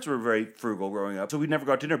 my parents were very frugal growing up, so we never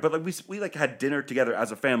got dinner. But like we like had dinner together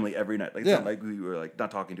as a family every night. Like it's not Yeah. like we were like not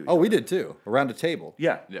talking to each Oh, other. we did too. Around a table.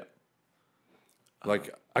 Yeah. Yeah.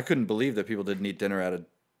 Like I couldn't believe that people didn't eat dinner at a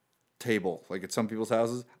table. Like at some people's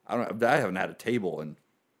houses, I haven't had a table in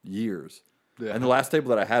years. Yeah. And the last table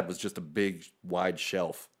that I had was just a big wide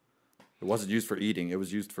shelf. It wasn't used for eating. It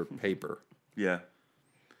was used for paper. Yeah.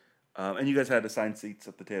 And you guys had assigned seats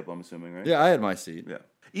at the table, I'm assuming, right? Yeah, I had my seat. Yeah.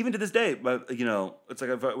 Even to this day, but it's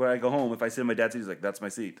like when I go home, if I sit in my dad's seat, he's like, "That's my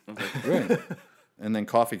seat." I was like, Right. And then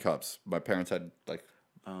coffee cups. My parents had like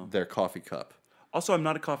their coffee cup. also, I'm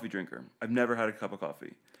not a coffee drinker. I've never had a cup of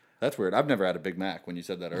coffee. That's weird. I've never had a Big Mac when you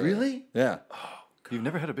said that earlier. Really? Yeah. You've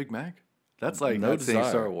never had a Big Mac? That's like No not seeing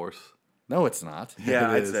desire. Star Wars. No, it's not.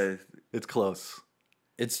 Yeah, It I'd is. say. It's close.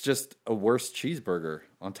 It's just a worse cheeseburger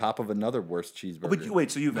on top of another worse cheeseburger. But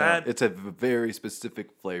wait, so you've had? It's a very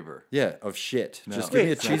specific flavor. Yeah, of shit. Just Wait, give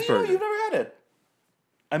me a how do you know cheeseburger. you've never had it.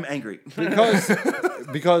 I'm angry.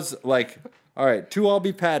 because like, all right, 2 all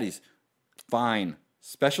beef patties, fine.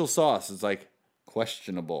 Special sauce is like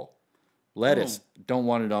questionable. Lettuce, don't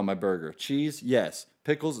want it on my burger. Cheese, yes.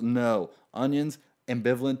 Pickles, no. Onions,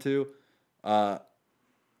 ambivalent to.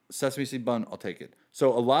 Sesame seed bun, I'll take it.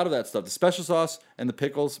 So a lot of that stuff, the special sauce and the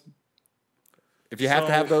pickles. If you have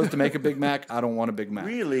to have those to make a Big Mac, I don't want a Big Mac.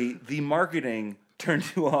 Really, the marketing turned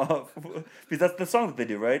you off because that's the song that they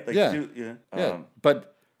do, right? Like, Yeah. yeah. Yeah,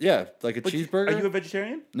 but yeah, like a But cheeseburger. Are you a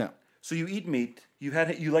vegetarian? No, So you eat meat. You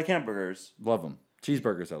like hamburgers. love them.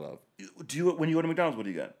 Cheeseburgers, I love. Do you when you go to McDonald's? What do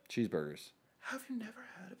you get? Cheeseburgers. How have you never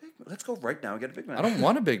had a Big Mac? Let's go right now and get a Big Mac. I don't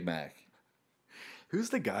want a Big Mac. Who's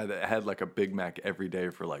the guy that had like a Big Mac every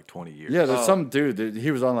day for like 20 years? Yeah, there's some dude.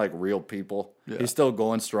 He was on like Real People. Yeah. He's still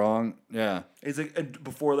going strong. Yeah. It's like and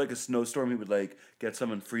before like a snowstorm, he would like get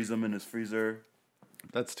some and freeze them in his freezer.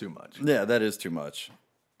 That's too much. Yeah, that is too much.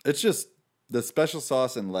 It's just the special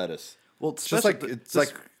sauce and lettuce. Well, It's just like it's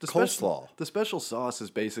like coleslaw. The special sauce is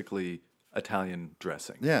basically Italian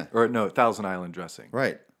dressing. Yeah. Or no, Thousand Island dressing.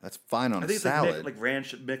 Right. That's fine on I a think it's salad. like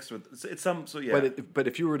ranch mixed with it's some. So yeah, But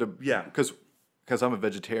if you were to Yeah. because I'm a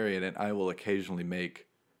vegetarian and I will occasionally make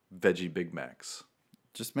veggie Big Macs.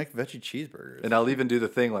 Just make veggie cheeseburgers. And I'll even do the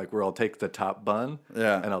thing like where I'll take the top bun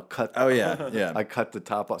Yeah. and I'll cut Oh yeah, yeah. I cut the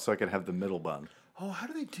top off so I can have the middle bun. oh, how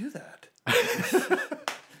do they do that?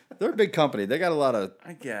 They're a big company. They got a lot of.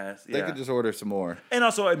 I guess. They Yeah. could just order some more. And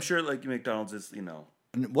also, I'm sure like McDonald's is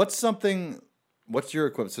And what's your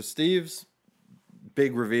equipment? So Steve's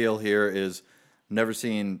big reveal here is never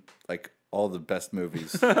seen like all the best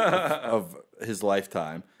movies of his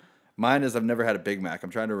lifetime. Mine is I've never had a Big Mac. I'm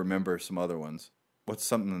trying to remember some other ones. What's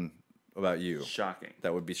something about you shocking.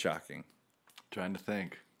 that would be shocking? Trying to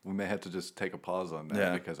think. We may have to just take a pause on that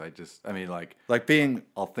Yeah. because I mean, like being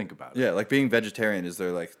I'll think about it. yeah, like being vegetarian. Is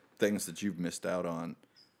there like things that you've missed out on?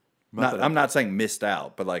 Not that I'm not saying missed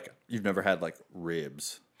out, but like you've never had like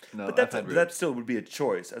ribs. No, But I've had that ribs. still would be a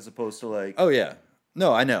choice as opposed to like. Oh yeah,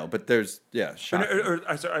 no, I know, but there's shocking.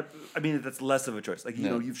 I mean, that's less of a choice. Like, you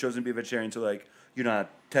know, you've chosen to be a vegetarian, so, like, you're not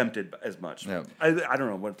tempted as much. Yeah. I don't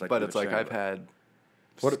know what it's like. But to be it's like vegetarian,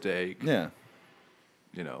 I've but- had steak, yeah,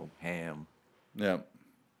 you know, ham, yeah.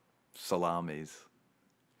 salamis.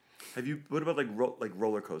 Have you, what about, like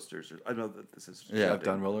roller coasters? I know that this is. Yeah, I've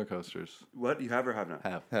done roller coasters. What? You have or have not?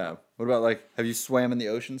 Have. Have. What about like have you swam in the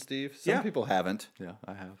ocean, Steve? Some Yeah. people haven't. Yeah,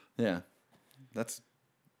 I have. Yeah. I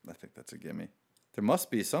think that's a gimme. There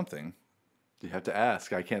must be something. You have to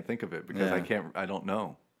ask. I can't think of it because Yeah. I don't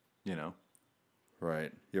know, you know.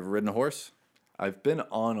 Right. You ever ridden a horse? I've been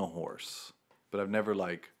on a horse, but I've never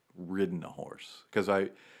like ridden a horse because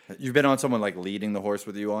You've been on someone like leading the horse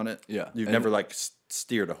with you on it? Yeah. You've And- never like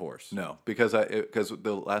steered a horse? no, because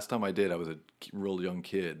the last time I did, I was a real young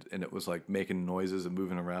kid, and it was like making noises and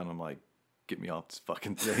moving around. I'm like, get me off this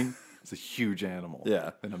fucking thing. It's a huge animal. Yeah.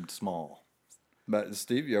 and I'm small. But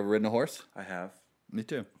Steve, you ever ridden a horse? I have. Me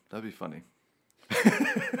too. That'd be funny.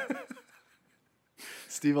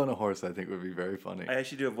 Steve on a horse, I think, would be very funny. I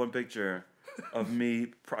actually do have one picture of me.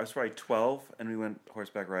 I was probably 12, and we went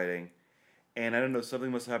horseback riding. And I don't know,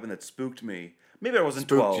 something must have happened that spooked me. Maybe I wasn't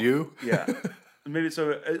Spooked 12. you? Yeah. Maybe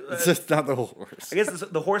so. It's just not the horse. I guess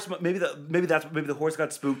the horse. Maybe the horse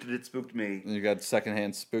got spooked and it spooked me. You got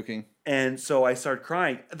secondhand spooking? And so I started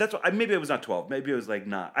crying. That's what. Maybe I was not 12. Maybe it was like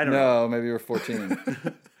not. I don't know. No, maybe you were 14.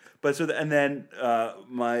 But so and then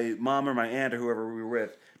my mom or my aunt or whoever we were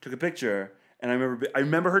with took a picture. And I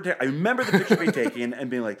remember the picture being taken and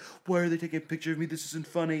being like, "Why are they taking a picture of me? This isn't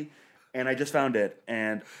funny." And I just found it,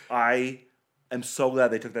 and I am so glad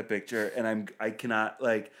they took that picture. And I cannot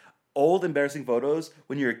like. Old embarrassing photos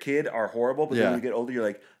when you're a kid are horrible, but then Yeah. when you get older, you're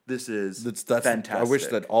like, "This is That's fantastic." I wish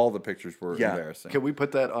that all the pictures were Yeah. embarrassing. Can we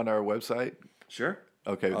put that on our website? Sure.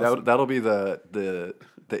 Okay, Awesome. that'll be the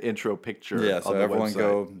intro picture. Yeah, so on the everyone website.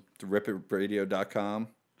 go to ripitradio.com.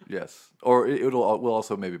 Yes, or we'll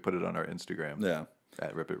also maybe put it on our Instagram. Yeah.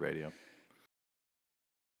 At Rip It Radio.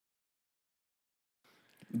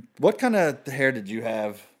 What kind of hair did you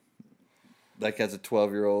have, like as a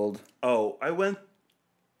 12-year-old? Oh, I went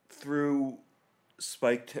through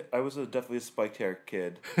spiked. I was definitely a spiked hair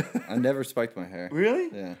kid. I never spiked my hair. Really?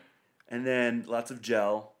 Yeah. And then lots of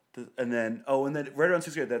gel. And then right around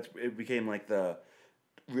 6th grade, it became like the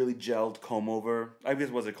really gelled comb over. I guess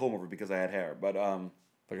it was a comb over because I had hair, but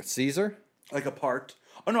Like a Caesar? like a part.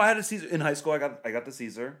 Oh no, I had a Caesar in high school. I got the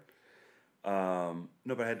Caesar. No,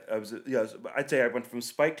 but I'd say I went from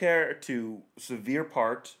spiked hair to severe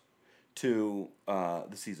part to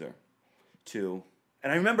the Caesar, and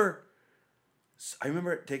I remember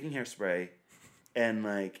taking hairspray, and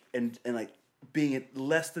like being at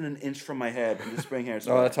less than an inch from my head and just spraying hairspray.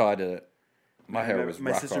 Oh, that's how I did it. My hair was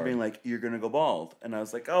my rock sister hard. being like, "You're gonna go bald," and I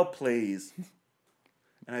was like, "Oh please,"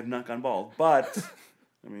 and I've not gone bald, but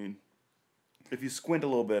I mean, if you squint a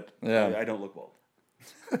little bit, Yeah. I don't look bald.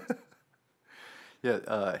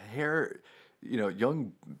 Yeah, hair.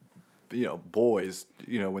 Young, boys.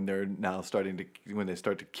 When they're now when they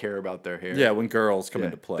start to care about their hair. Yeah, when girls come yeah,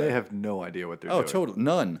 into play. they have no idea what they're oh, doing. totally.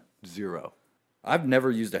 None. Zero. I've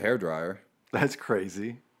never used a hairdryer. That's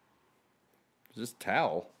crazy. Just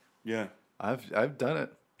towel. Yeah. I've done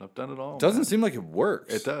it. I've done it all. Doesn't man. seem like it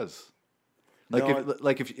works. It does. No,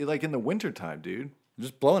 If in the wintertime, dude.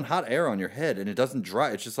 Just blowing hot air on your head and it doesn't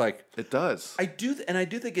dry. It's just like It does. I do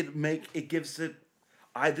think it gives it.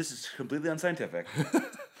 This is completely unscientific.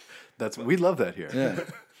 We love that here. yeah.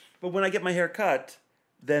 But when I get my hair cut,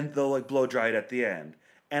 then they'll like blow dry it at the end,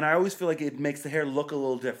 and I always feel like it makes the hair look a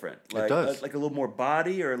little different. Like, does. like a little more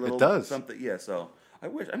body or a little does. something. Yeah. So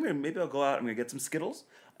maybe I'll go out. I'm gonna get some Skittles,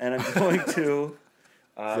 and I'm going to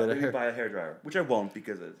maybe buy a hairdryer, which I won't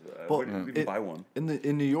because Well, we can buy one. in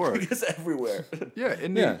New York. It's everywhere. Yeah,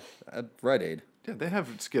 Yeah. At Rite Aid. Yeah, they have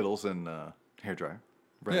Skittles and hairdryer.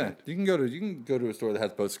 Right. Yeah. You can go to a store that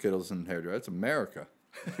has both Skittles and hairdryer. It's America.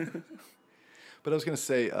 But I was gonna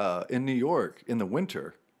say, in New York, in the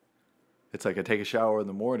winter, it's like I take a shower in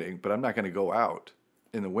the morning, but I'm not gonna go out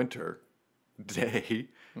in the winter day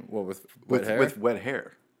Well, with wet hair? with wet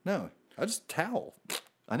hair. No. I just towel.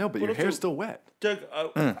 I know, but What your if hair's you- still wet. Doug,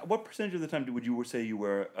 what percentage of the time would you say you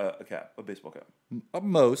wear a cap, a baseball cap?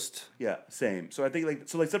 Most. Yeah, same. So I think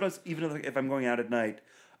sometimes even if I'm going out at night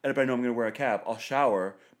and if I know I'm going to wear a cap, I'll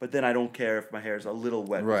shower, but then I don't care if my hair is a little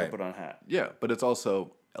wet because I Right. put on a hat. Yeah, but it's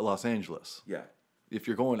also Los Angeles. Yeah. If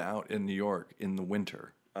you're going out in New York in the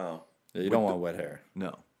winter, Oh. Yeah, you don't want wet hair.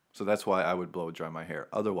 No. So that's why I would blow dry my hair.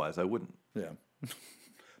 Otherwise, I wouldn't. Yeah. But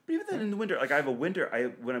even then, in the winter, like I have a winter.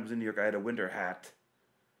 When I was in New York, I had a winter hat.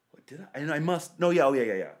 What did I? I must. No, yeah,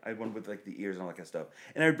 yeah. I had one with like the ears and all that kind of stuff.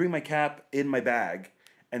 And I would bring my cap in my bag,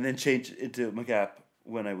 and then change into my cap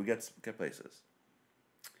when I would get places.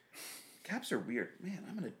 Caps are weird, man.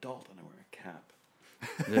 I'm an adult and I wear a cap.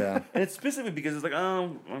 Yeah. And it's specifically because it's like,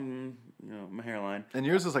 my hairline. And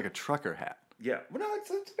yours is like a trucker hat. Yeah, well, no, it's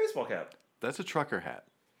a baseball cap. That's a trucker hat.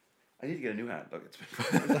 I need to get a new hat. Look,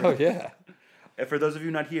 Oh yeah. And for those of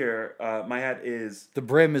you not here, my hat is The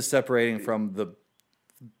brim is separating from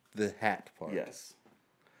the hat part. yes.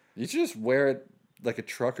 You should just wear it like a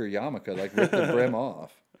trucker yarmulke, like rip the brim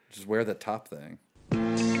off. Just wear the top thing.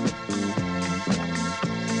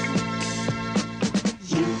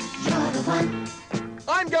 You're the one.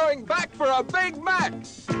 I'm going back for a Big Mac.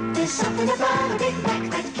 There's something about a Big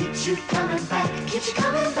Mac that keeps you coming back. Keeps you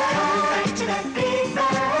coming back to that Big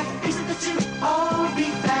Mac. These are the two all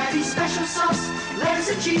beef patty, special sauce,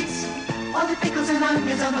 lettuce and cheese. All the pickles and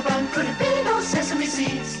onions on the bun. Could it be no sesame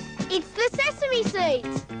seeds? It's the sesame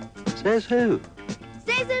seeds. Says who?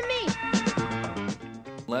 Sesame.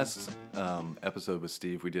 Last episode with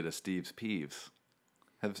Steve, we did a Steve's Peeves.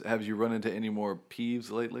 Have you run into any more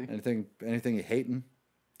peeves lately? Anything you hating?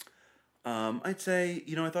 I'd say,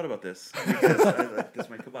 I thought about this because this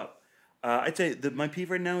might come up. I'd say my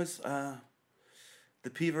peeve right now is the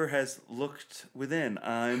peever has looked within.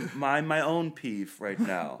 I'm my own peeve right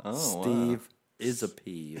now. Oh, Steve is a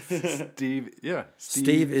peeve. Steve, yeah.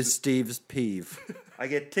 Steve is Steve's peeve. I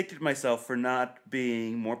get ticked at myself for not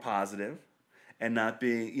being more positive and not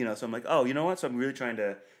being, so I'm like, oh, you know what? So I'm really trying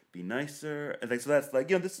to be nicer. And like, so that's like,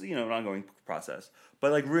 this is, an ongoing process.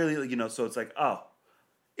 But like really, so it's like, oh,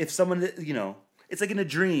 if someone, it's like in a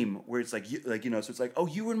dream where it's like, so it's like, oh,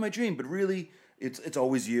 you were in my dream, but really it's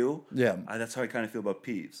always you. Yeah. That's how I kind of feel about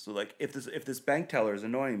peeves. So like, if this bank teller is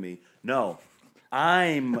annoying me, no,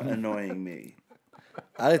 I'm annoying me.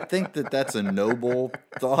 I think that's a noble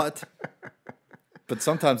thought, but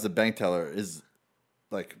sometimes the bank teller is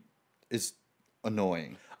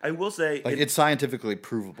annoying. I will say, Like it's scientifically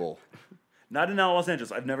provable. not in Los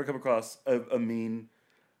Angeles. I've never come across a mean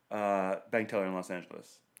bank teller in Los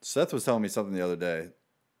Angeles. Seth was telling me something the other day,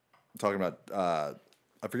 talking about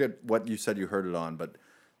I forget what you said you heard it on, but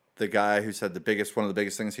the guy who said one of the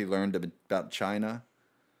biggest things he learned about China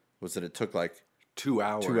was that it took like 2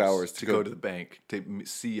 hours. 2 hours to go to the bank to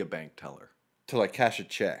see a bank teller. to like cash a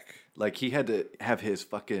check. Like he had to have his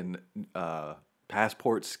fucking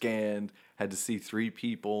passport scanned. Had to see 3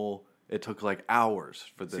 people. It took like hours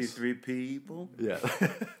for See this. 3 people. Yeah,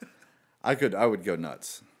 I would go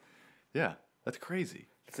nuts. yeah, that's crazy.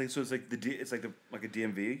 It's like like a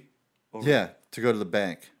DMV. Yeah, to go to the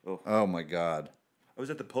bank. Oh. Oh my god. I was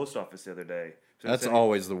at the post office the other day. So That's instead-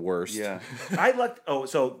 always the worst. Yeah. I like. Oh,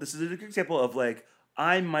 so this is a good example of like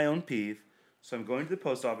I'm my own peeve. So I'm going to the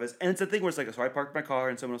post office, and it's a thing where it's like, so I parked my car,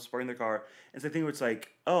 and someone else is parking their car. And it's a thing where it's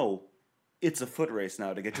like, oh, it's a foot race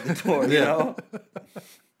now to get to the door, you know.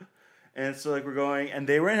 And so like we're going, and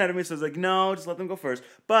they ran ahead of me, so I was like, no, just let them go first.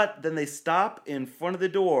 But then they stop in front of the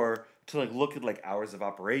door to like look at like hours of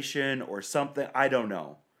operation or something. I don't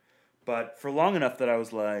know, but for long enough that I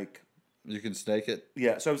was like, You can snake it.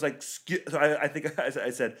 yeah. So I was like, so I think I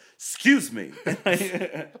said, "Excuse me,"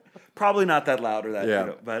 probably not that loud or that,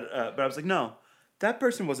 Yeah. but I was like, no, that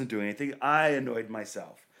person wasn't doing anything. I annoyed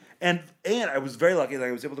myself, and I was very lucky that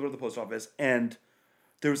I was able to go to the post office, and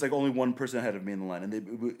there was like only one person ahead of me in the line, and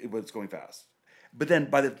it was going fast. But then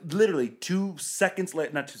by literally 2 seconds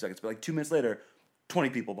later, not 2 seconds, but like 2 minutes later,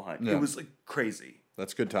 20 people behind. Yeah. It was like crazy.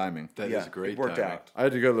 That's good timing. That is Yeah, great. it worked timing. out. I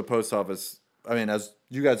had to go to the post office. I mean, as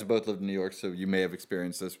you guys have both lived in New York, so you may have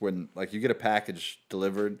experienced this when, like, you get a package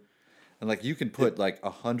delivered, and like you can put like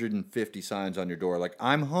 150 signs on your door, like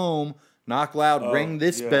 "I'm home, knock loud, ring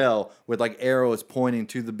this yeah. bell," with like arrows pointing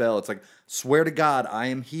to the bell. It's like, "Swear to God, I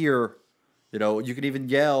am here." You know, you can even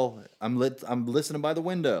yell, "I'm listening by the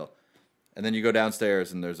window," and then you go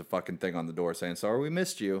downstairs and there's a fucking thing on the door saying, "Sorry, we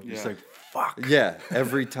missed you." It's like fuck. Yeah,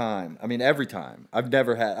 every time. I mean, every time. I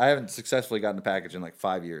haven't successfully gotten a package in like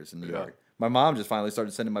 5 years in New York. My mom just finally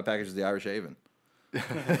started sending my packages to the Irish Haven.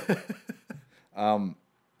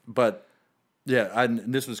 But yeah,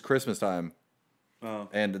 and this was Christmas time,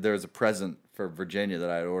 and there was a present for Virginia that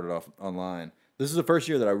I had ordered off online. This is the first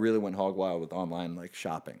year that I really went hog wild with online like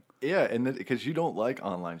shopping. Yeah, and because you don't like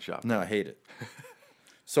online shopping. No, I hate it.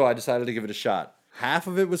 So I decided to give it a shot. Half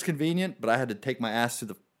of it was convenient, but I had to take my ass to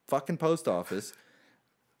the fucking post office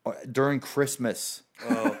during Christmas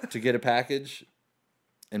to get a package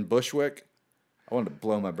in Bushwick. I wanted to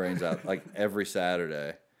blow my brains out like every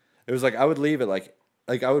Saturday. It was like I would leave at like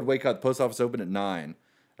I would wake up. The post office opened at 9,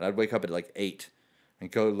 and I'd wake up at like 8, and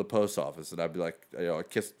go to the post office, and I'd be like, I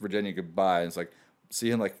kissed Virginia goodbye, and it's like, see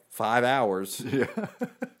you in like 5 hours. Yeah.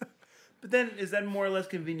 But then, is that more or less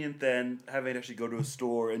convenient than having to actually go to a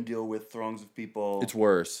store and deal with throngs of people? It's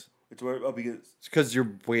worse. It's worse. Oh, because It's because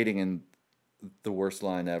you're waiting in the worst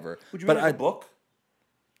line ever. would you but read a book?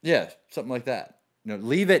 Yeah, something like that.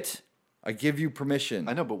 Leave it. I give you permission.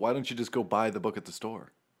 I know, but why don't you just go buy the book at the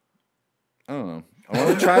store? I don't know. I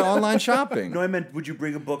want to try online shopping. No, I meant, would you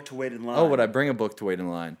bring a book to wait in line? Oh, would I bring a book to wait in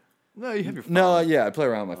line? No, you have your phone. No, yeah, I play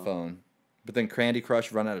around with my phone. But then Candy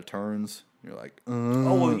Crush run out of turns. You're like,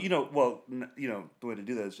 Oh well, the way to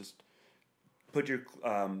do that is just put your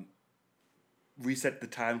reset the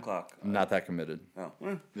time clock. I'm not that committed. Oh,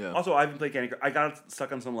 Yeah. Also, I haven't played Candy Crush. I got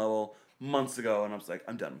stuck on some level months ago, and I was like,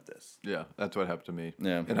 I'm done with this. Yeah, that's what happened to me.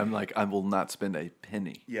 Yeah. And I'm like, I will not spend a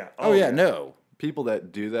penny. Yeah. Oh, yeah, no. People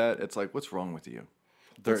that do that, it's like, what's wrong with you?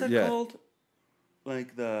 What's that yeah. called?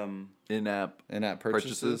 Like the In-app In-app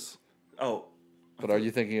purchases. oh, But are you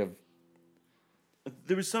thinking of...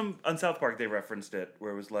 there was some on South Park they referenced it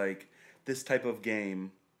where it was like this type of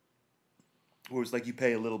game where it was like you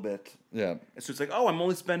pay a little bit. Yeah. And so it's like, oh, I'm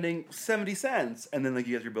only spending 70 cents, and then like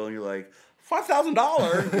you get your bill and you're like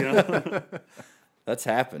 $5,000. You know, That's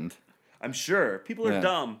happened. I'm sure people are Yeah.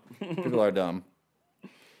 dumb. People are dumb.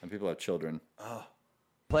 And people have children.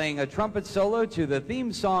 Playing a trumpet solo to the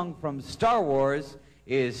theme song from Star Wars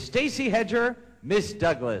is Stacy Hedger, Miss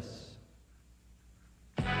Douglas.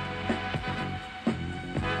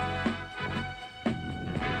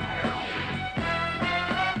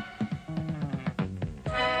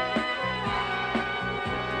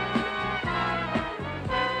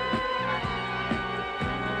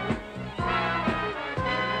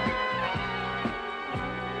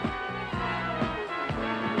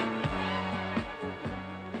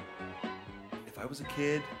 If I was a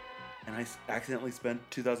kid and I accidentally spent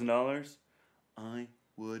 $2,000, I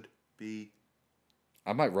would be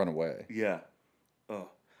I might run away. yeah. Oh,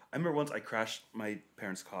 I remember once I crashed my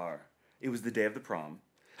parents' car. It was the day of the prom.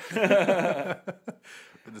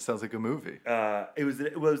 This sounds like a movie. It was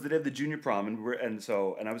the day of the junior prom,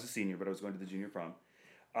 and I was a senior, but I was going to the junior prom,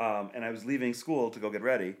 and I was leaving school to go get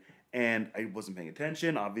ready, and I wasn't paying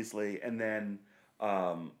attention, obviously, and then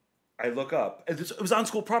I look up. It was on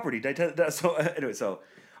school property. Did I tell that? So anyway, so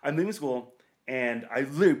I'm leaving school, and I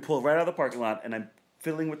literally pull right out of the parking lot, and I'm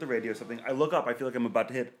fiddling with the radio or something. I look up. I feel like I'm about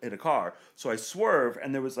to hit a car, so I swerve,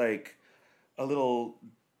 and there was like a little.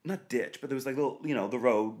 Not ditch, but there was like little, the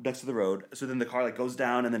road next to the road. So then the car like goes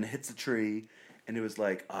down and then hits a tree, and it was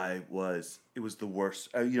like it was the worst.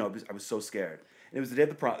 I was so scared. And it was the day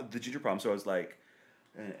of the junior prom, so I was like,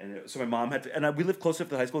 so my mom had to, and we lived close enough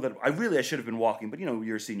to the high school that I should have been walking, but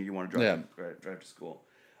you're a senior, you want to drive to school.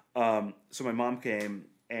 So my mom came.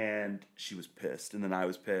 And she was pissed, and then I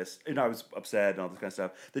was pissed, and I was upset, and all this kind of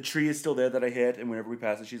stuff. The tree is still there that I hit, and whenever we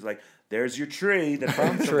pass it, she's like, "There's your tree that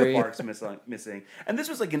from the park's missing." And this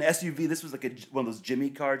was like an SUV. This was like one of those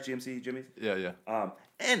Jimmy cars, GMC Jimmys. Yeah.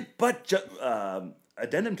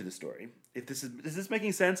 Addendum to the story. If is this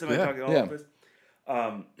making sense? Am I talking all yeah. over this?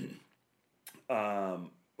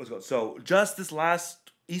 What's it called? So just this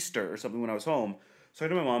last Easter or something, when I was home. So I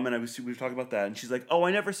talked to my mom, and we were talking about that, and she's like, "Oh,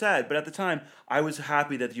 I never said, but at the time, I was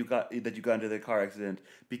happy that you got into the car accident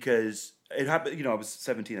because it happened. I was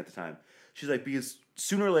 17 at the time." She's like, "Because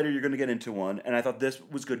sooner or later you're going to get into one, and I thought this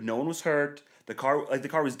was good. No one was hurt. The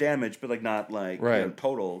car was damaged, but like not like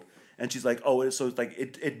totaled." And she's like, "Oh, so it's like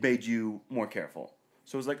it made you more careful."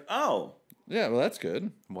 So it was like, "Oh, Yeah, well, that's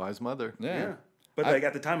good. Wise mother. Yeah. But like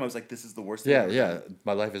at the time, I was like, "This is the worst thing." Yeah, ever. yeah.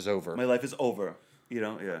 My life is over. My life is over.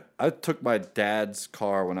 Yeah. I took my dad's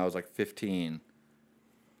car when I was like 15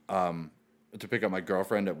 to pick up my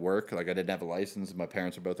girlfriend at work. Like, I didn't have a license, and my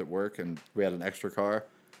parents were both at work, and we had an extra car.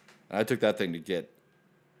 And I took that thing to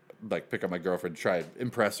pick up my girlfriend to try to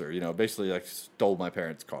impress her. Basically, like, stole my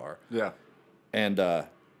parents' car. Yeah. And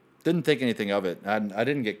didn't think anything of it. I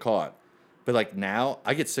didn't get caught. But, like, now,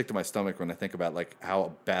 I get sick to my stomach when I think about, like,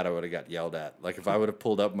 how bad I would have got yelled at. Like, if I would have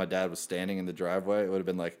pulled up and my dad was standing in the driveway, it would have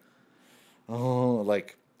been like, oh,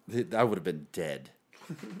 like, I would have been dead.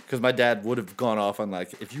 Because my dad would have gone off on,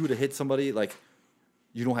 like, if you would have hit somebody, like,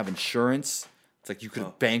 you don't have insurance. It's like, you could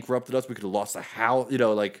have bankrupted us. We could have lost the house.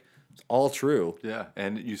 Like, it's all true. Yeah.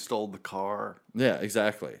 And you stole the car. Yeah,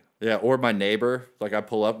 exactly. Yeah, or my neighbor. Like, I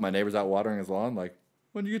pull up, my neighbor's out watering his lawn. Like,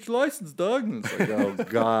 when did you get your license, Doug? And it's like, oh,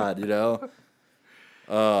 God,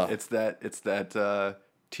 It's that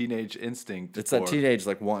teenage instinct. It's that teenage,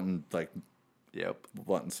 like, wanting, like, Yep.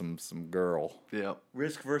 wanting some girl. Yep.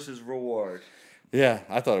 Risk versus reward. Yeah,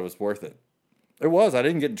 I thought it was worth it. It was. I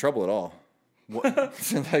didn't get in trouble at all. What?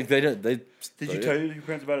 Like they did. Did you tell your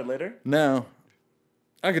parents about it later? No.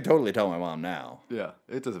 I could totally tell my mom now. Yeah,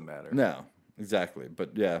 it doesn't matter. No, exactly.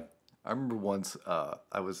 But yeah. I remember once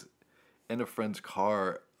I was in a friend's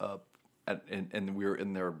car and we were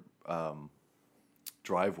in their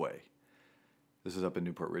driveway. This is up in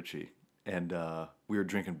Newport Richey, and we were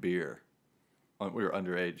drinking beer. We were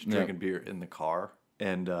underage, drinking beer in the car,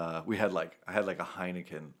 and I had like a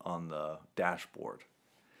Heineken on the dashboard,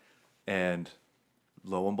 and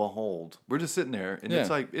lo and behold, we're just sitting there, and it's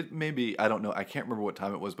like I don't know, I can't remember what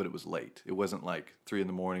time it was, but it was late. It wasn't like 3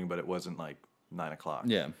 a.m, but it wasn't like 9 o'clock.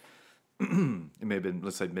 Yeah. It may have been,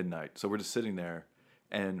 let's say, midnight. So we're just sitting there,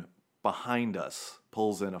 and behind us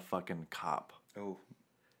pulls in a fucking cop. Oh.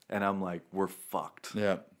 And I'm like, we're fucked.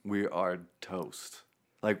 Yeah. We are toast.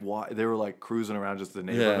 Like, why? They were like cruising around just the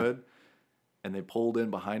neighborhood, and they pulled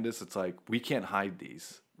in behind us. It's like, we can't hide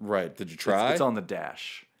these. Right. Did you try? It's on the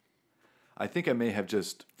dash. I think I may have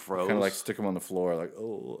just froze. Kind of like stick them on the floor, like,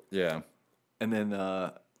 oh, yeah. And then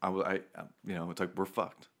it's like, we're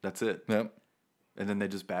fucked. That's it. Yep. And then they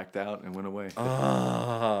just backed out and went away.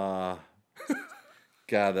 Ah.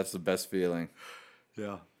 God, that's the best feeling.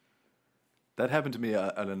 Yeah. That happened to me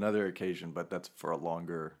on another occasion, but that's for a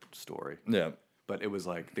longer story. Yeah. But it was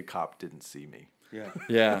like the cop didn't see me. Yeah.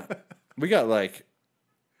 Yeah. We got like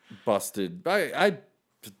busted. I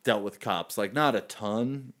dealt with cops, like not a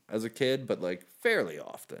ton as a kid, but like fairly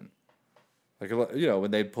often. Like,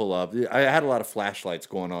 when they'd pull up, I had a lot of flashlights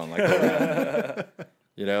going on, like around.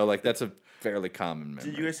 Like that's a fairly common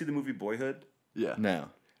memory. Did you guys see the movie Boyhood? Yeah. No.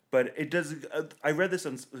 But it does. I read this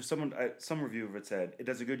on some review of it said it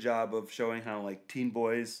does a good job of showing how like teen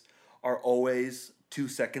boys are always 2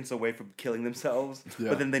 seconds away from killing themselves,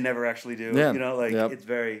 but then they never actually do. Yeah. It's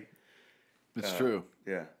very. It's true.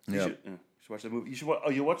 Yeah. You should watch that movie. You should.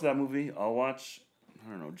 You watch that movie. I'll watch. I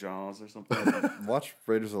don't know, Jaws or something. Watch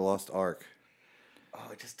Raiders of the Lost Ark. Oh,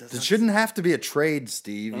 it just doesn't. It shouldn't have to be a trade,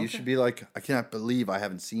 Steve. Okay. You should be like, I cannot believe I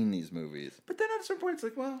haven't seen these movies. But then at a certain point, it's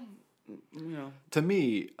like, well, To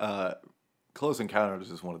me, Close Encounters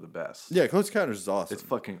is one of the best. Yeah, Close Encounters is awesome. It's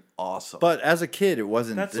fucking awesome. But as a kid, it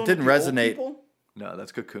wasn't. It didn't resonate. No,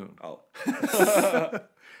 that's Cocoon. Oh.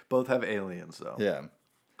 Both have aliens, though. Yeah.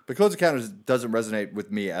 But Close Encounters doesn't resonate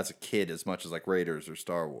with me as a kid as much as like Raiders or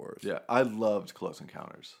Star Wars. Yeah, I loved Close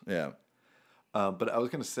Encounters. Yeah. But I was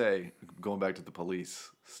going to say, going back to the police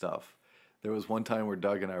stuff, there was one time where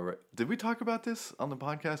Doug and I were... Did we talk about this on the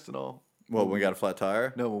podcast at all? Well, when we got a flat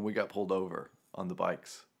tire? No, when we got pulled over on the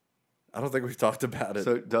bikes. I don't think we've talked about it.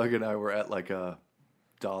 So Doug and I were at like $1.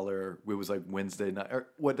 It was like Wednesday night. Or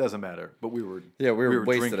what doesn't matter. But we were... Yeah, we were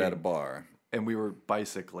wasted drinking, at a bar. And we were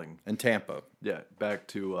bicycling. In Tampa. Yeah, back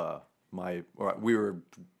to I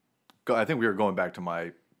think we were going back to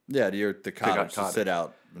my... Yeah, the cottage to sit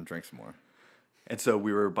out and drink some more. And so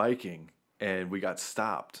we were biking, and we got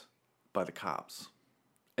stopped by the cops.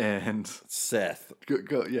 And Seth,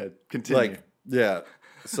 continue. Like, yeah.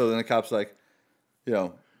 So then the cops like, they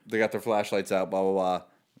got their flashlights out, blah blah blah,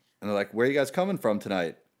 and they're like, "Where are you guys coming from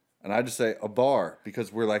tonight?" And I just say a bar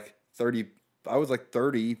because we're like 30. I was like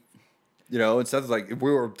 30, and Seth was like,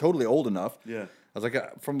 we were totally old enough. Yeah. I was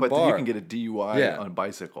like, from a but bar. You can get a DUI on a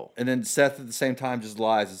bicycle. And then Seth at the same time just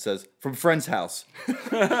lies and says, from a friend's house.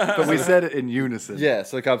 But we said it in unison. Yeah,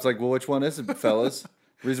 so the cop's like, well, which one is it, fellas?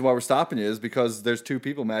 The reason why we're stopping you is because there's 2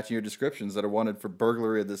 people matching your descriptions that are wanted for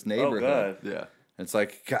burglary of this neighborhood. Oh, God. Yeah. And it's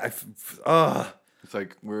like, God, It's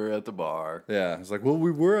like, we're at the bar. Yeah. It's like, well,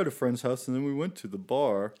 we were at a friend's house and then we went to the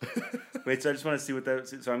bar. Wait, so I just want to see what that...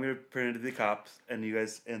 So I'm going to print it to the cops, and you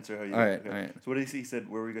guys answer how you... All right, all right. So what did he say? He said,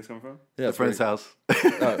 where were you guys coming from? Yeah, the friend's house.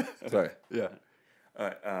 Oh, sorry. Yeah. All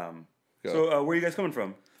right. So where are you guys coming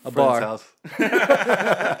from? A bar. House.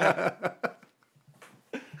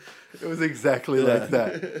 It was exactly like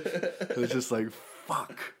that. It was just like,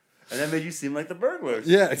 fuck. And that made you seem like the burglars.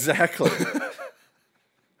 Yeah, exactly.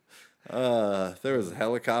 There was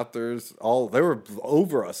helicopters. They were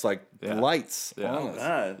over us, like lights on us.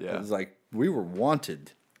 God. It was like we were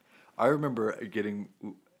wanted. I remember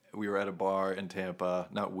we were at a bar in Tampa.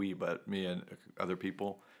 Not we, but me and other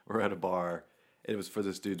people were at a bar. It was for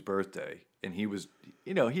this dude's birthday, and he was,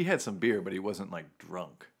 he had some beer, but he wasn't like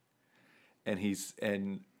drunk. And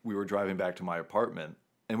we were driving back to my apartment,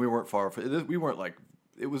 and we weren't far. We weren't like,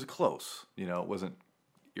 it was close. It wasn't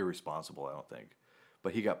irresponsible, I don't think.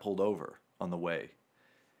 But he got pulled over on the way.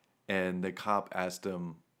 And the cop asked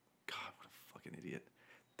him, God, what a fucking idiot.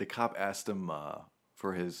 The cop asked him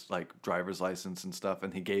for his like driver's license and stuff,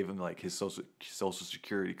 and he gave him like his social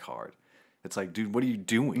security card. It's like, dude, what are you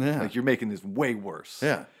doing? Yeah. Like, you're making this way worse.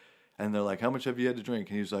 Yeah. And they're like, how much have you had to drink?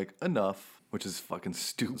 And he was like, enough. which is fucking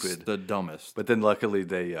stupid. It's the dumbest. But then luckily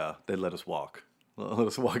they let us walk. Let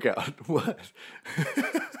us walk out. What?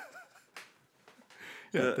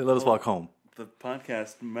 Yeah, they let us walk home. The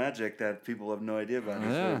podcast magic that people have no idea about. It's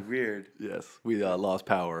really weird. Yes, we lost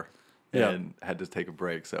power and had to take a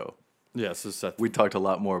break. So Yes, we talked a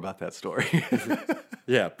lot more about that story.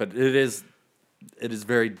 yeah, but it is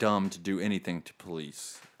very dumb to do anything to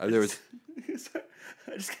police. There was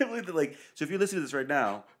I just can't believe that. Like, so if you're listening to this right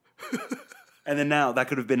now, and then now that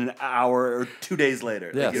could have been an hour or 2 days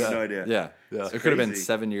later. yeah, Like, you have no idea. Yeah, Yeah. it could have been Crazy.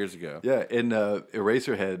 7 years ago. Yeah, in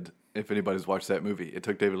Eraserhead, if anybody's watched that movie, it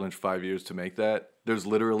took David Lynch 5 years to make that. There's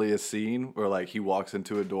literally a scene where like he walks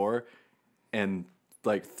into a door, and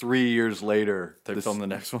like 3 years later, They filmed the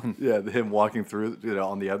next one. Yeah, him walking through,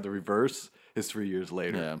 on the reverse is 3 years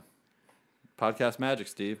later. Yeah, podcast magic,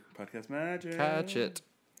 Steve. Podcast magic. Catch it.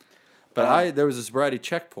 But there was a sobriety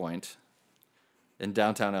checkpoint in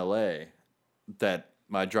downtown LA that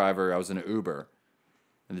my driver, I was in an Uber,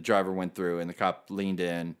 and the driver went through, and the cop leaned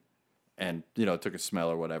in and, took a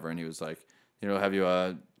smell or whatever, and he was like, have you,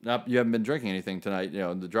 you haven't been drinking anything tonight?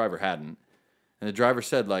 And the driver hadn't. And the driver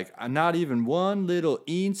said, like, not even one little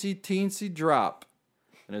eensy-teensy drop.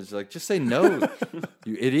 And it's like, just say no,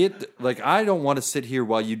 you idiot. Like, I don't want to sit here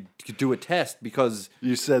while you do a test because...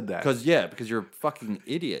 You said that. Because you're a fucking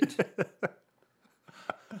idiot.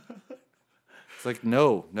 It's like,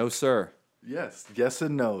 no, sir. Yes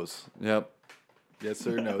and no's. Yep. Yes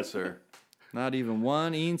sir, no sir. Not even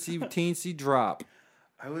one eensy-teensy drop.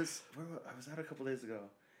 I was out a couple days ago,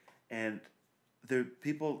 and the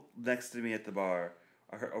people next to me at the bar,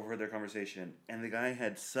 I overheard their conversation, and the guy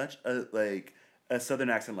had such a southern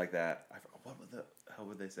accent like that. What the hell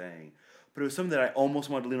were they saying? But it was something that I almost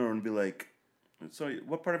wanted to lean over and be like, "So,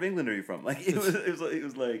 what part of England are you from?" Like it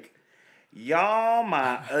was like, "Y'all,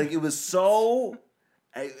 my," like it was so,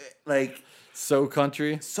 So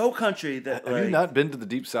country. so country that Have you not been to the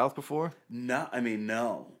Deep South before? No, I mean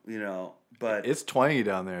no, but It's twangy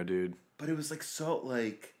down there, dude. but it was like so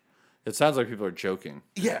like. It sounds like people are joking.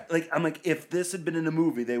 Yeah, like I'm like, if this had been in a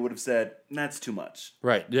movie, they would have said that's too much.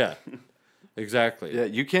 Right, yeah. Exactly. Yeah,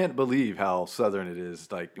 you can't believe how southern it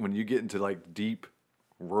is. Like when you get into like deep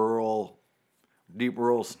rural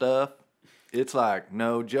stuff, it's like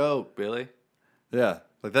no joke, Billy. Yeah.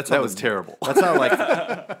 Like That was terrible. That's how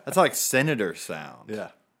like senators sound. Yeah.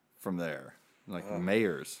 From there. Like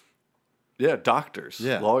mayors. Yeah, doctors,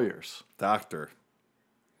 Yeah. lawyers. Doctor.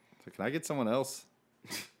 So can I get someone else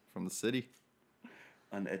from the city?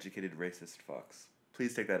 Uneducated racist fucks.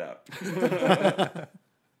 Please take that out.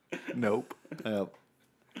 Nope. Yep.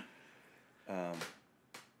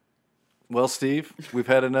 Well, Steve, we've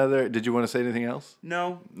had another. Did you want to say anything else?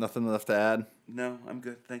 No, Nothing left to add. no, I'm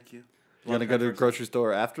good. Thank you. You want to go to the grocery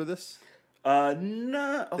store after this?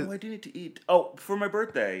 No. Oh, I do need to eat. Oh, for my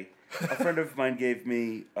birthday, a friend of mine gave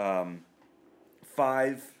me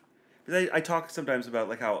 5. I talk sometimes about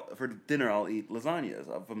like how for dinner I'll eat lasagnas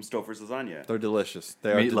from Stouffer's Lasagna. They're delicious.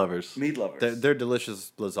 They Meat are lovers. Meat lovers. They're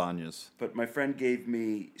delicious lasagnas. But my friend gave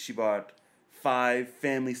me, she bought 5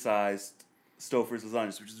 family-sized Stouffer's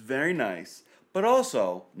lasagnas, which is very nice, but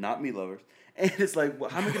also not meat lovers. And it's like, well,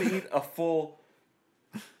 how am I going to eat a full...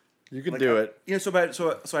 You can like, do it. So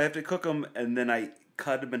I have to cook them, and then I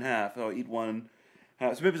cut them in half. So I'll eat one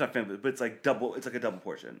half. So maybe it's not family, but it's like double. It's like a double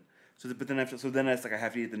portion. But then it's like I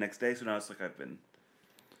have to eat the next day. So now it's like I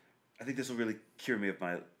think this will really cure me of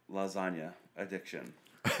my lasagna addiction.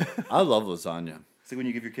 I love lasagna. It's like when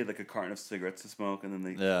you give your kid like a carton of cigarettes to smoke, and then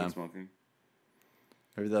they Yeah. keep smoking.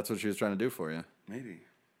 Maybe that's what she was trying to do for you. Maybe.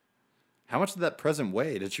 How much did that present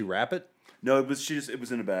weigh? Did she wrap it? No, it was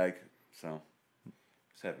in a bag, so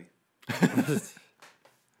it's heavy.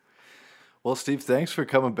 Well, Steve, thanks for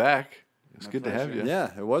coming back. It's My good to have pleasure. you.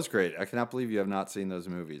 Yeah, it was great. I cannot believe you have not seen those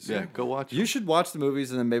movies. Yeah, go watch You them. should watch the movies,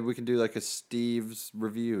 and then maybe we can do like a Steve's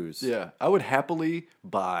reviews. Yeah, I would happily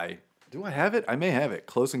buy. Do I have it? I may have it.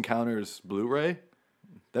 Close Encounters Blu-ray.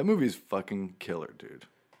 That movie's fucking killer, dude.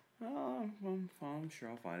 I'm sure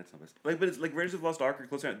I'll find it someplace. But it's like Raiders of the Lost Ark or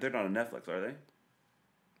Close Encounters. They're not on Netflix, are they?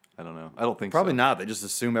 I don't know. I don't think Probably so. not. They just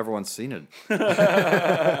assume everyone's seen it.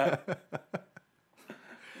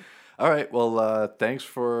 All right. Well, thanks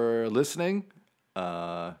for listening.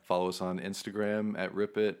 Follow us on Instagram at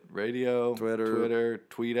Rip It Radio, Twitter.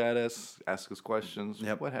 Tweet at us, ask us questions,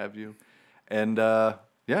 Yep. what have you. And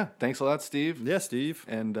yeah, thanks a lot, Steve. Yeah, Steve.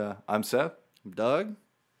 And I'm Seth. Doug.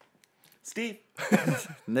 Steve,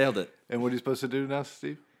 Nailed it. And what are you supposed to do now,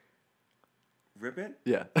 Steve? rip it.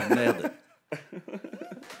 Yeah. Nailed it.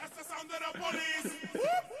 That's the sound of the police. Whoop,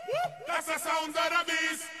 whoop. That's the sound of the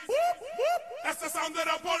beast. Whoop, whoop. That's the sound of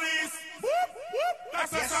the police. Whoop, whoop. That's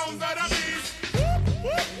the sound of the beast.